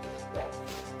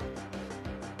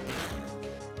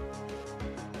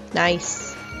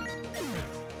 Nice.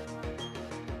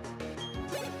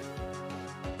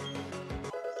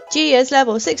 Gia's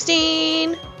level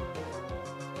 16.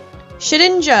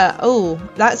 Shedinja! Oh,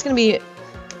 that's going to be...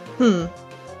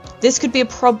 This could be a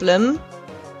problem.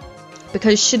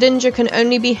 Because Shedinja can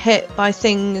only be hit by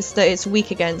things that it's weak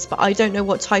against. But I don't know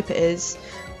what type it is.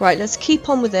 Right, let's keep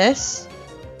on with this.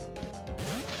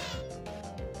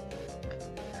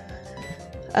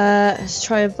 Let's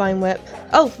try a Vine Whip.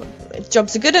 Oh,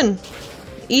 job's a good one.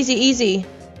 Easy, easy.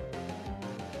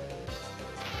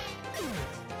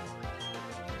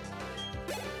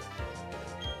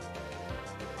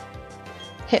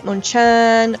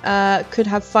 Hitmonchan could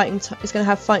have fighting. Is going to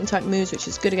have fighting type moves, which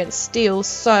is good against Steel.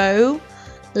 So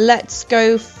let's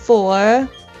go for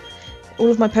all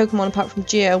of my Pokemon apart from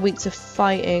Gia are weak to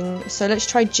fighting. So let's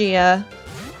try Gia.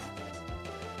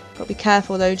 Got to be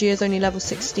careful though. Gia's only level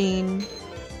 16.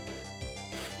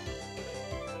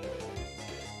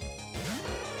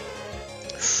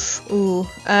 Ooh.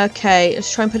 Okay.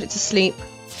 Let's try and put it to sleep.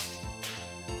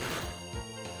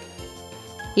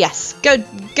 Yes. Go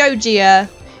Gia.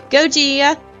 Go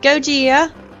Gia! Go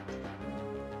Gia!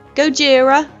 Go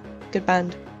Jira! Good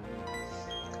band.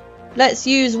 Let's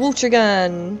use Water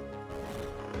Gun.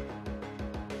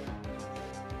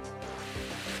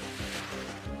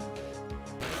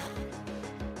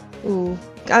 Ooh,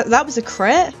 that was a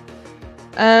crit.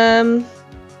 Gonna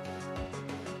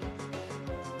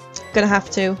have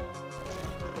to.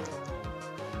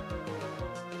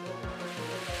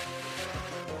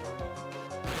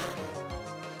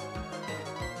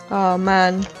 Oh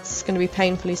man, this is going to be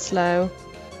painfully slow.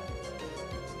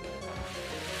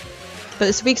 But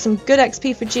this will be some good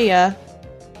XP for Gia.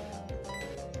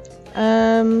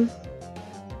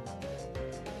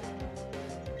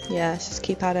 Yeah, let's just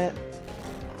keep at it.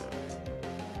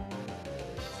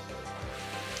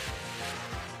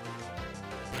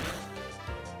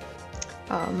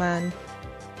 Oh man.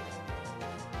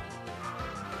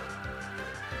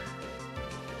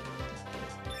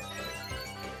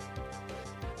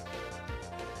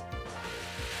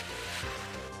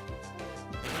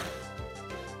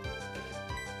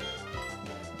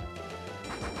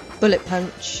 Bullet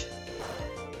Punch.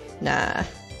 Nah.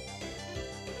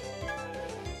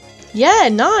 Yeah,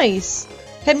 nice!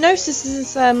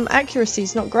 Hypnosis's accuracy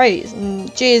is not great,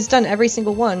 and G has done every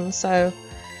single one, so...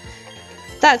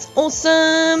 That's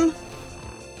awesome!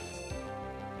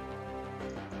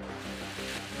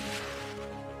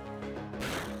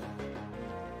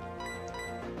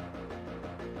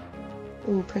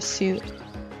 Ooh, Pursuit.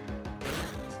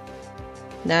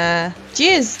 Nah.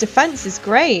 Gia's defense is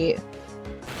great.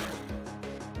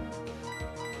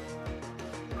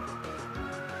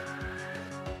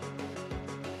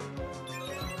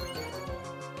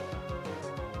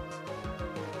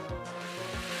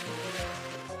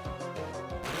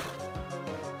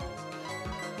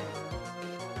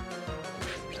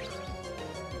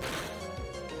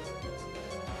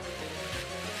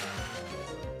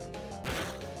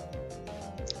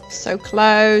 So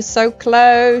close, so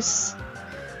close.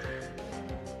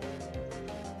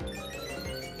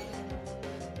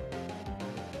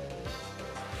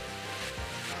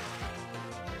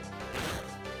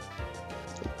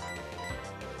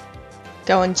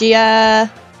 Go on,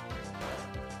 Gia.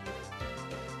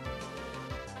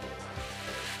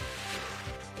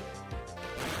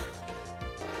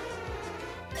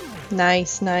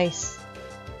 Nice, nice.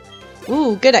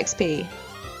 Ooh, good XP.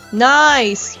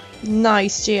 Nice.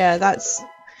 Nice, Gia. That's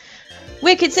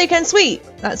wicked, sick, and sweet.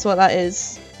 That's what that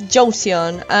is.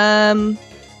 Jolteon.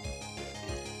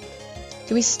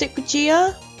 Do we stick with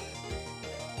Gia?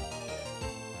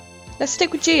 Let's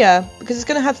stick with Gia because it's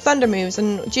going to have thunder moves,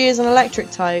 and Gia's an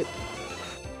electric type.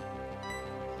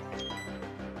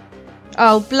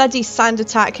 Oh, bloody sand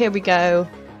attack! Here we go.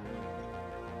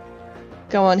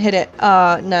 Go on, hit it.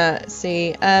 Nah.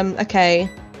 See. Okay.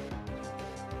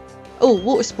 Oh,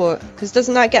 water sport, because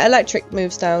doesn't that get electric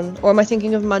moves down? Or am I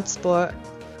thinking of mud sport?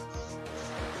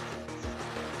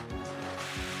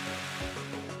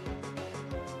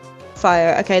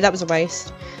 Fire. Okay, that was a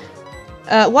waste.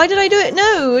 Why did I do it?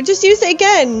 No, just use it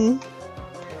again.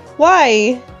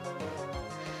 Why?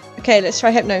 Okay, let's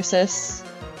try hypnosis.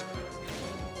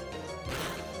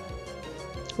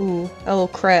 Ooh, oh,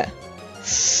 crit.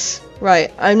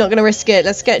 Right, I'm not going to risk it.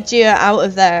 Let's get Gia out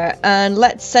of there. And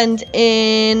let's send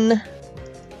in...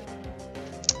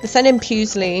 Let's send in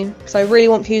Pewsly, because I really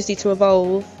want Pewsly to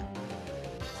evolve.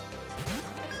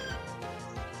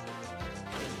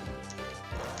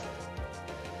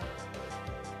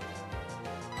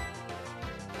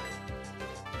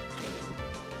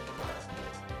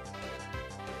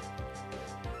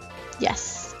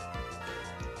 Yes.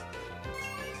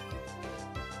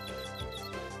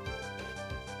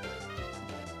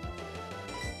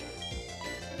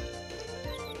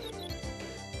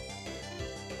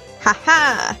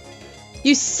 Haha!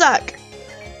 You suck!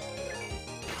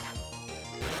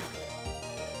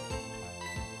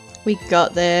 We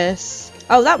got this.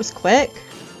 Oh, that was quick.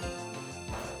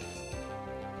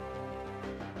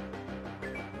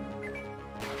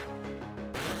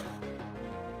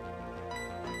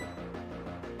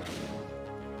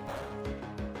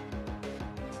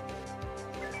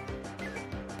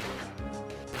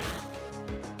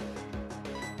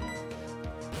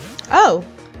 Oh!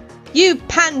 You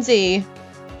pansy!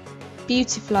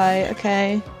 Beautifly,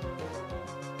 okay.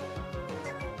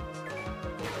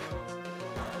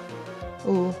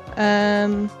 Ooh,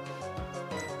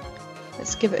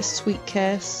 let's give it a sweet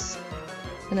kiss.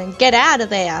 And then get out of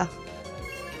there!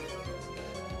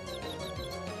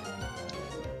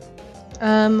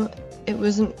 It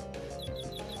wasn't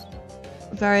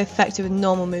very effective with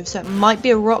normal moves, so it might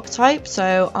be a rock type,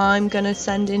 so I'm gonna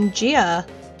send in Gia.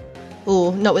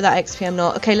 Ooh, not with that XP, I'm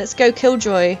not. Okay, let's go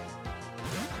Killjoy.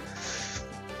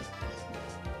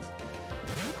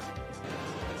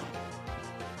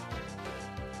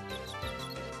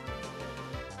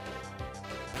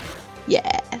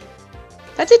 Yeah.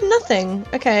 That did nothing.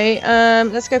 Okay,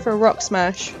 let's go for a rock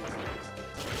smash.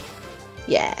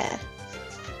 Yeah.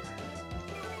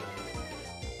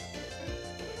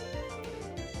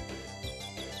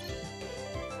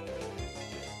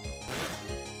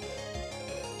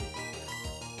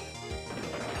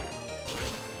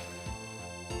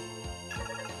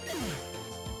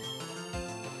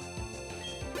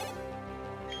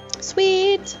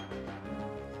 Sweet!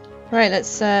 Right, let's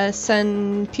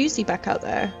send Pusey back out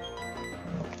there.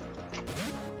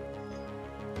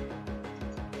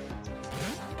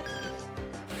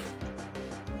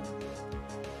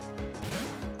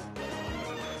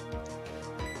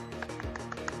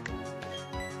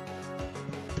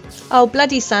 Oh,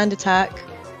 bloody sand attack.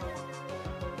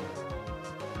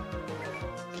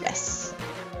 Yes.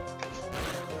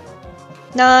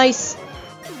 Nice!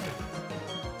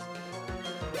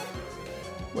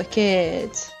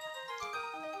 Wicked.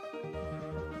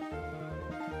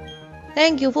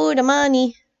 Thank you for the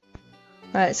money.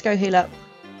 Right, let's go heal up.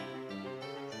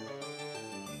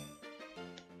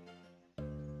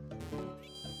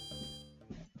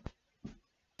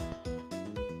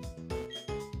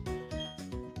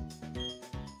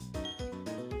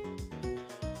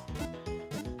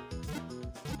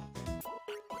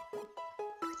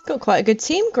 Got quite a good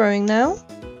team growing now.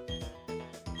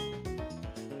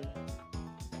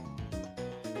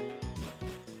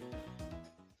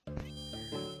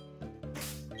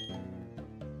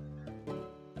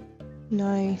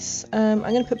 Nice. I'm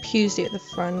going to put Pusey at the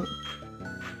front.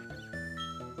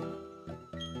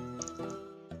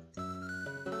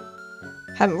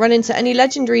 Haven't run into any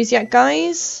legendaries yet,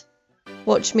 guys.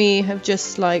 Watch me have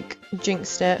just, like,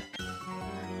 jinxed it.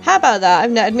 How about that?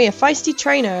 I've netted me a feisty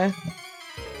trainer.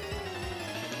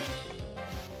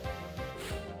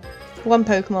 One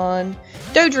Pokemon.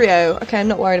 Dodrio. Okay, I'm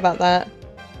not worried about that.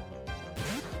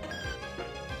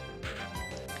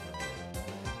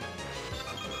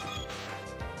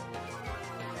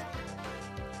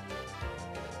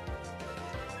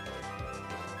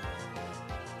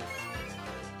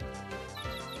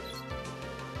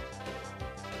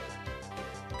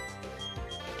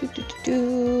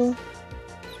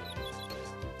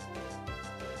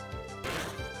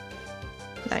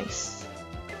 Nice.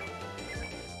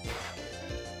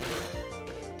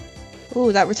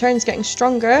 Ooh, that return's getting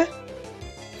stronger.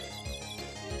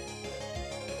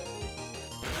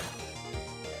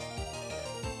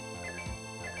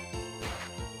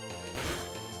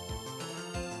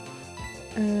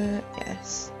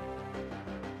 Yes.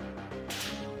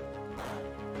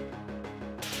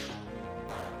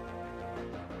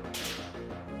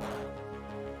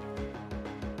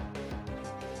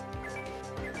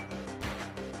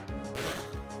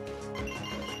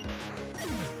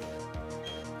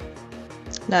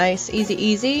 Nice, easy,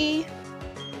 easy.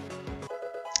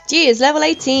 G is level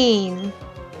 18.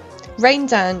 Rain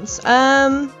Dance.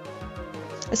 I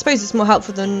suppose it's more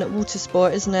helpful than Water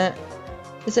Sport, isn't it?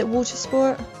 Is it Water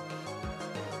Sport?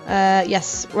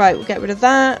 Yes. Right, we'll get rid of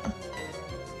that.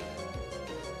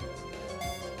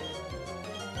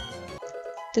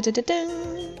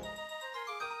 Da-da-da-dun.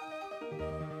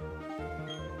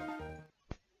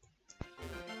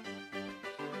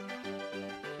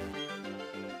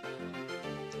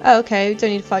 Oh, okay,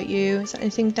 don't need to fight you. Is there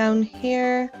anything down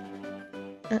here?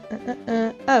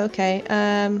 Oh, okay.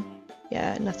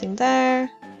 Yeah, nothing there.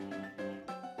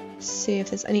 Let's see if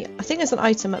there's any... I think there's an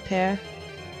item up here.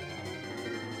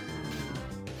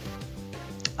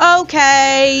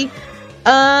 Okay!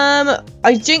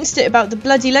 I jinxed it about the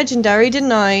bloody legendary,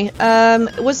 didn't I?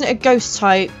 Wasn't it a ghost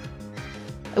type?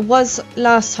 It was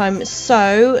last time,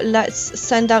 so let's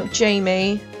send out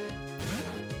Jamie.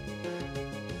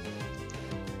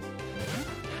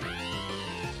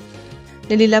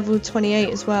 Nearly level 28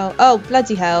 as well. Oh,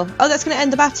 bloody hell. Oh, that's going to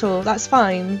end the battle. That's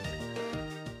fine.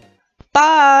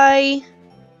 Bye!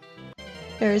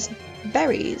 There's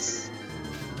berries.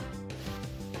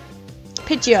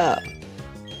 Pidgeot.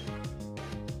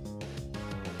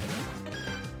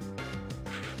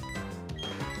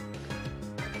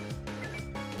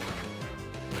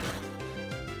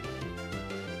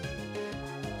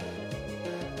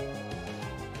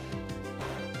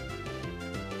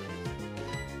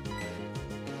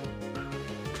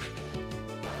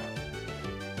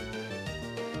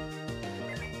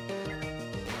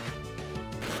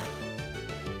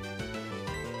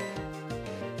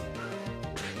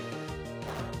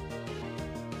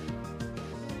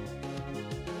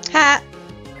 Ha!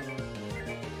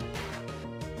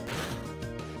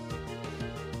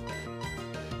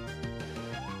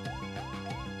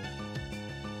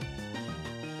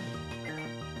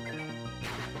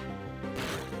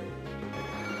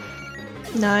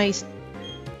 Nice.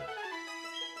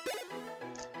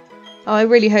 Oh, I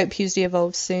really hope Hughley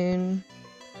evolves soon.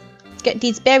 Let's get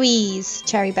these berries.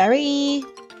 Cherry berry.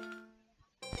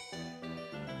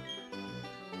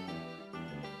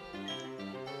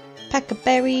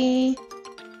 Packaberry.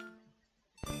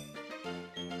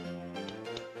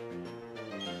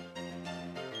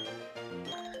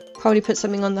 Probably put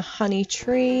something on the honey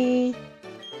tree.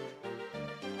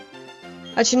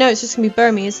 Actually, no, it's just gonna be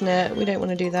Burmy, isn't it? We don't want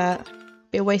to do that.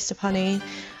 Be a waste of honey.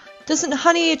 Doesn't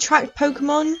honey attract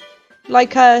Pokemon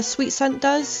like Sweet Scent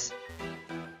does?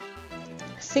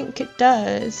 I think it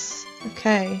does.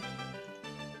 Okay.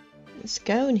 Let's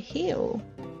go and heal.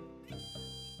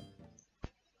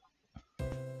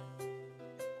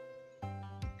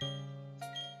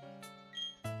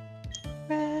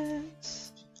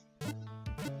 Rest.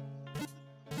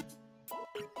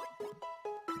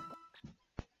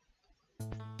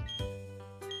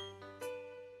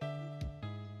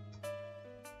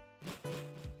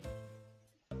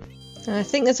 And I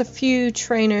think there's a few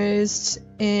trainers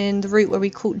in the route where we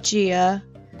caught Gia,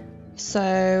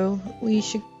 so we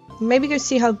should maybe go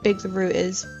see how big the route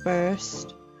is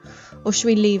first. Or should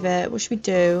we leave it? What should we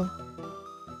do?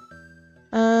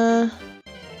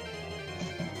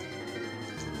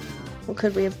 What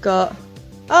could we have got?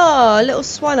 Oh, a little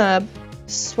Swinub.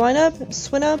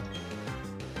 Swinub?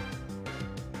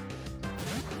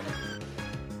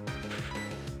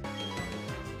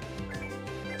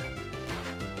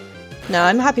 No,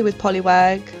 I'm happy with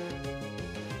Poliwag.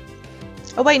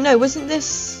 Oh wait, no, wasn't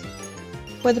this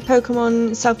where the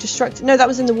Pokemon self-destructed? No, that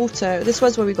was in the water. This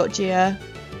was where we got Gia.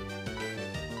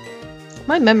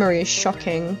 My memory is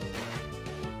shocking.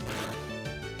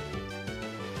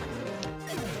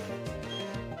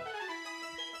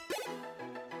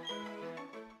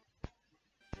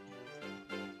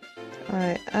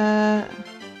 Alright, oh,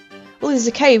 there's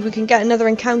a cave. We can get another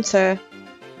encounter.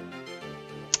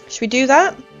 Should we do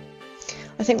that?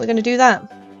 I think we're going to do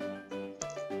that.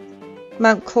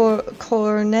 Mount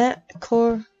Coronet.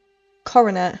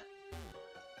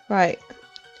 Right.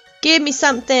 Give me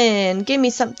something. Give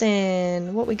me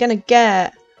something. What are we going to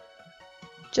get?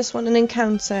 Just want an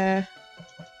encounter.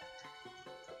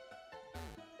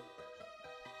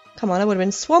 Come on, I would have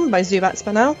been swarmed by Zubats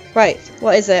by now. Right,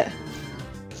 what is it?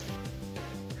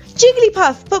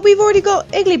 Jigglypuff! But we've already got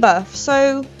Igglybuff,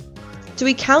 so do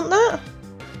we count that?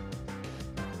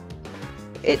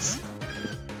 It's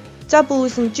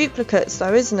doubles and duplicates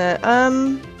though, isn't it? I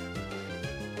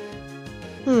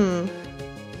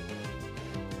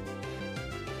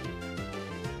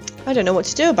don't know what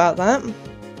to do about that.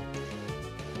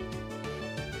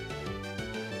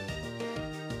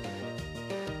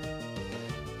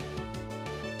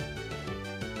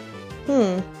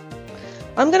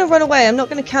 I'm going to run away. I'm not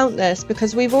going to count this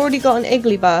because we've already got an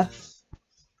Igglybuff.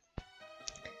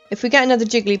 If we get another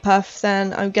Jigglypuff,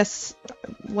 then I guess,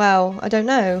 well, I don't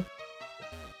know.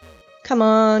 Come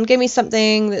on, give me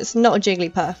something that's not a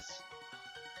Jigglypuff.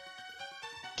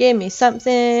 Give me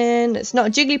something that's not a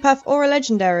Jigglypuff or a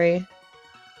legendary.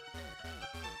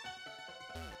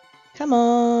 Come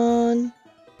on.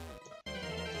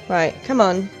 Right, come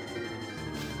on.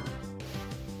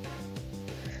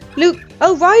 Luke.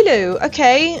 Oh, Rylu.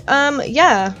 Okay,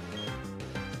 yeah.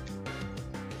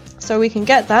 So we can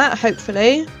get that,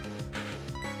 hopefully.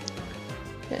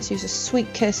 Let's use a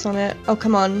sweet kiss on it. Oh,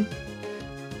 come on.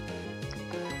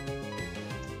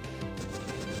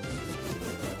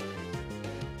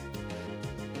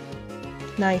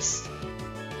 Nice.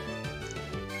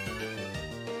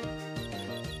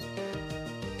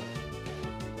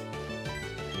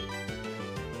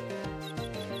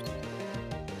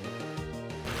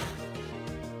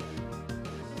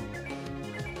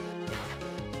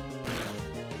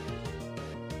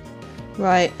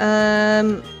 Right,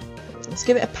 let's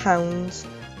give it a pound.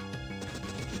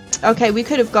 Okay, we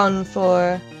could have gone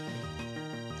for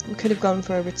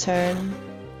a return.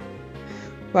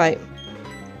 Right.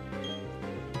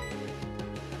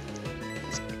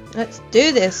 Let's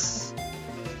do this.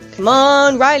 Come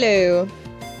on, Rylu.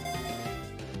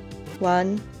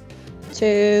 1,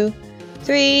 2,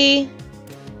 3.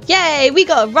 Yay, we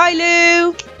got a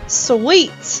Rylu.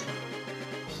 Sweet.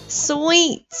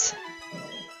 Sweet.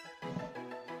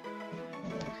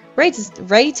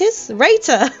 Rater.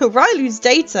 Rylu's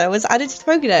data was added to the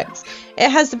Pokédex. It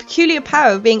has the peculiar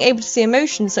power of being able to see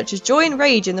emotions such as joy and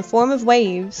rage in the form of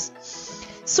waves.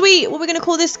 Sweet. What are we gonna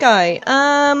call this guy?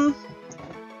 I'm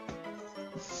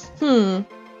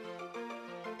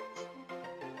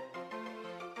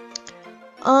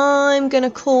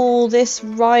gonna call this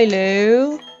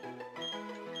Rylu.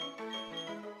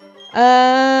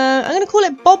 I'm gonna call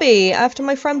it Bobby after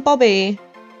my friend Bobby,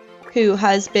 who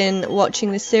has been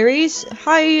watching this series.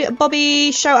 Hi,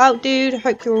 Bobby. Shout out, dude.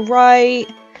 Hope you're alright.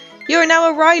 You're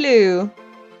now a Rylu.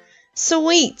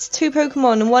 Sweet. 2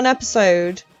 Pokemon in 1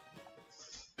 episode.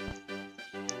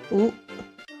 Ooh.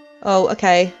 Oh,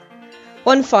 okay.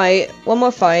 1 fight. 1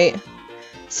 more fight.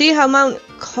 See how Mount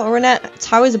Coronet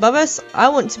towers above us? I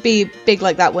want to be big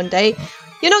like that one day.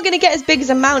 You're not going to get as big as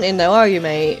a mountain though, are you,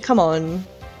 mate? Come on.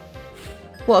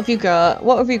 What have you got?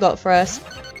 What have you got for us?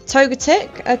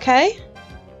 Togetic, okay.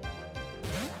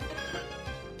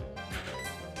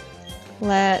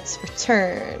 Let's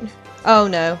return. Oh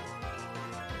no.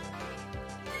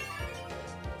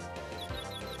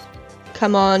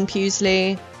 Come on,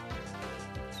 Pewsley.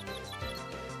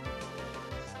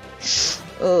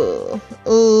 Oh,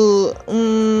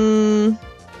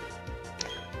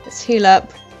 let's heal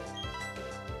up.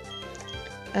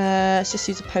 Let's just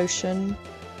use a potion.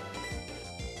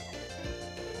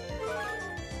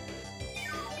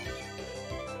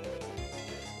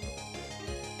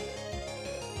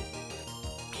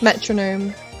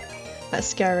 Metronome. That's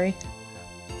scary.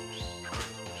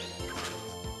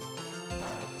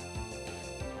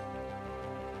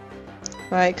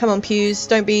 Right, come on, Pews.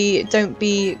 Don't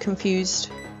be confused.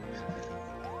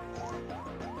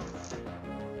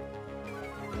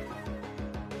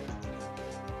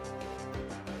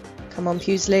 Come on,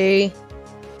 Pewsley.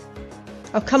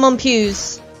 Oh, come on,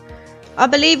 Pews. I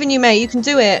believe in you, mate. You can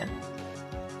do it.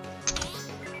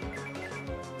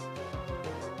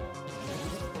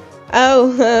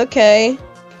 Oh, okay.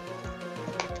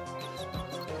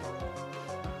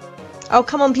 Oh,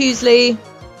 come on, Pewsley.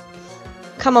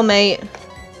 Come on, mate.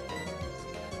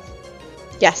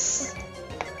 Yes.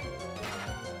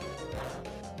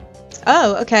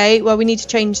 Oh, okay. Well, we need to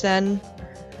change then.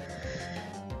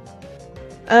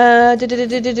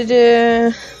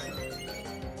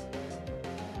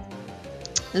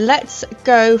 Let's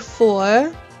go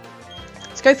for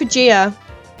Gia.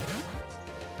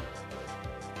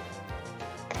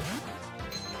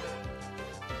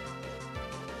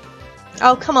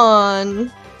 Oh, come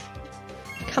on.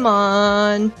 Come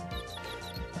on.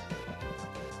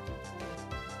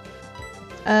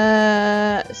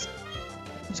 Let's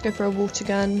go for a water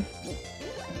gun.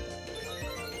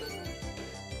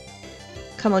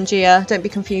 Come on, Gia. Don't be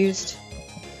confused.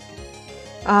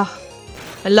 Ah,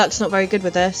 my luck's not very good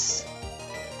with this.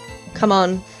 Come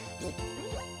on.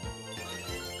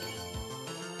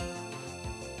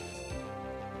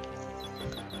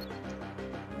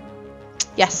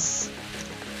 Yes.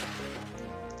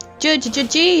 G-g-g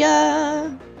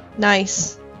Gia.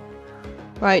 Nice.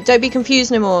 Right, don't be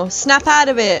confused no more. Snap out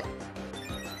of it.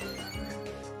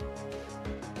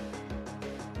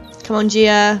 Come on,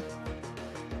 Gia.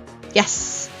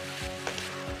 Yes.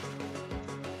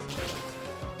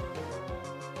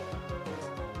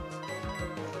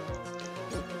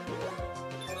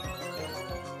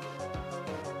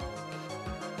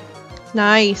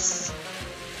 Nice.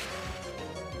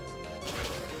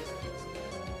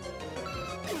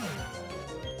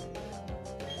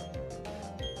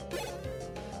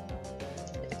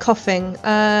 Coughing.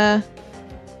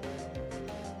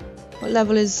 What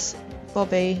level is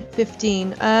Bobby?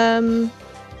 15.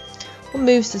 What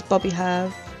moves does Bobby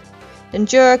have?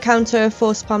 Endure, Counter,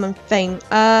 Force Palm, and Faint.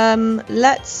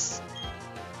 Let's...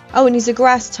 Oh, and he's a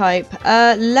grass type.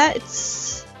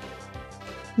 Let's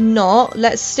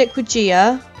stick with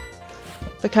Gia,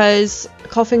 because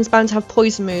Coughing's bound to have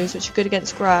poison moves, which are good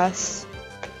against grass.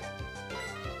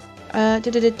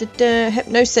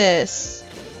 Hypnosis.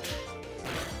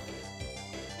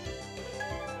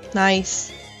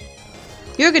 Nice.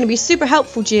 You're going to be super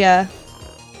helpful, Gia.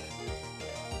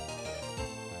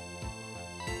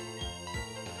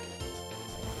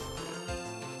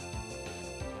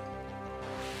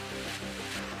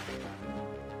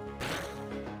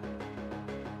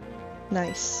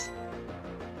 Nice.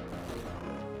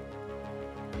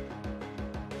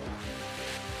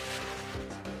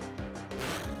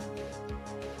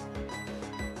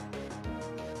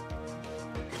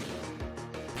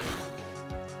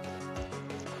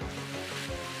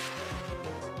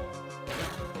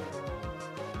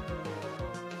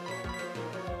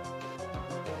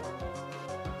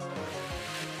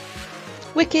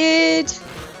 Wicked!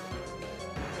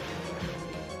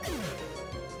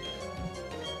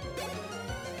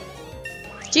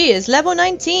 Gia's level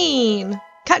 19!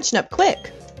 Catching up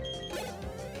quick!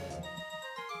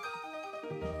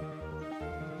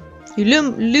 You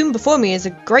loom before me as a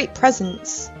great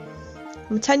presence.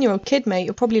 I'm a 10-year-old kid, mate.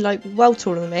 You're probably like well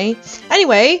taller than me.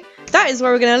 Anyway, that is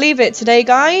where we're going to leave it today,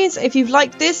 guys. If you've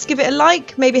liked this, give it a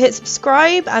like, maybe hit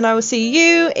subscribe, and I will see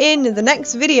you in the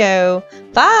next video.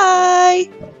 Bye!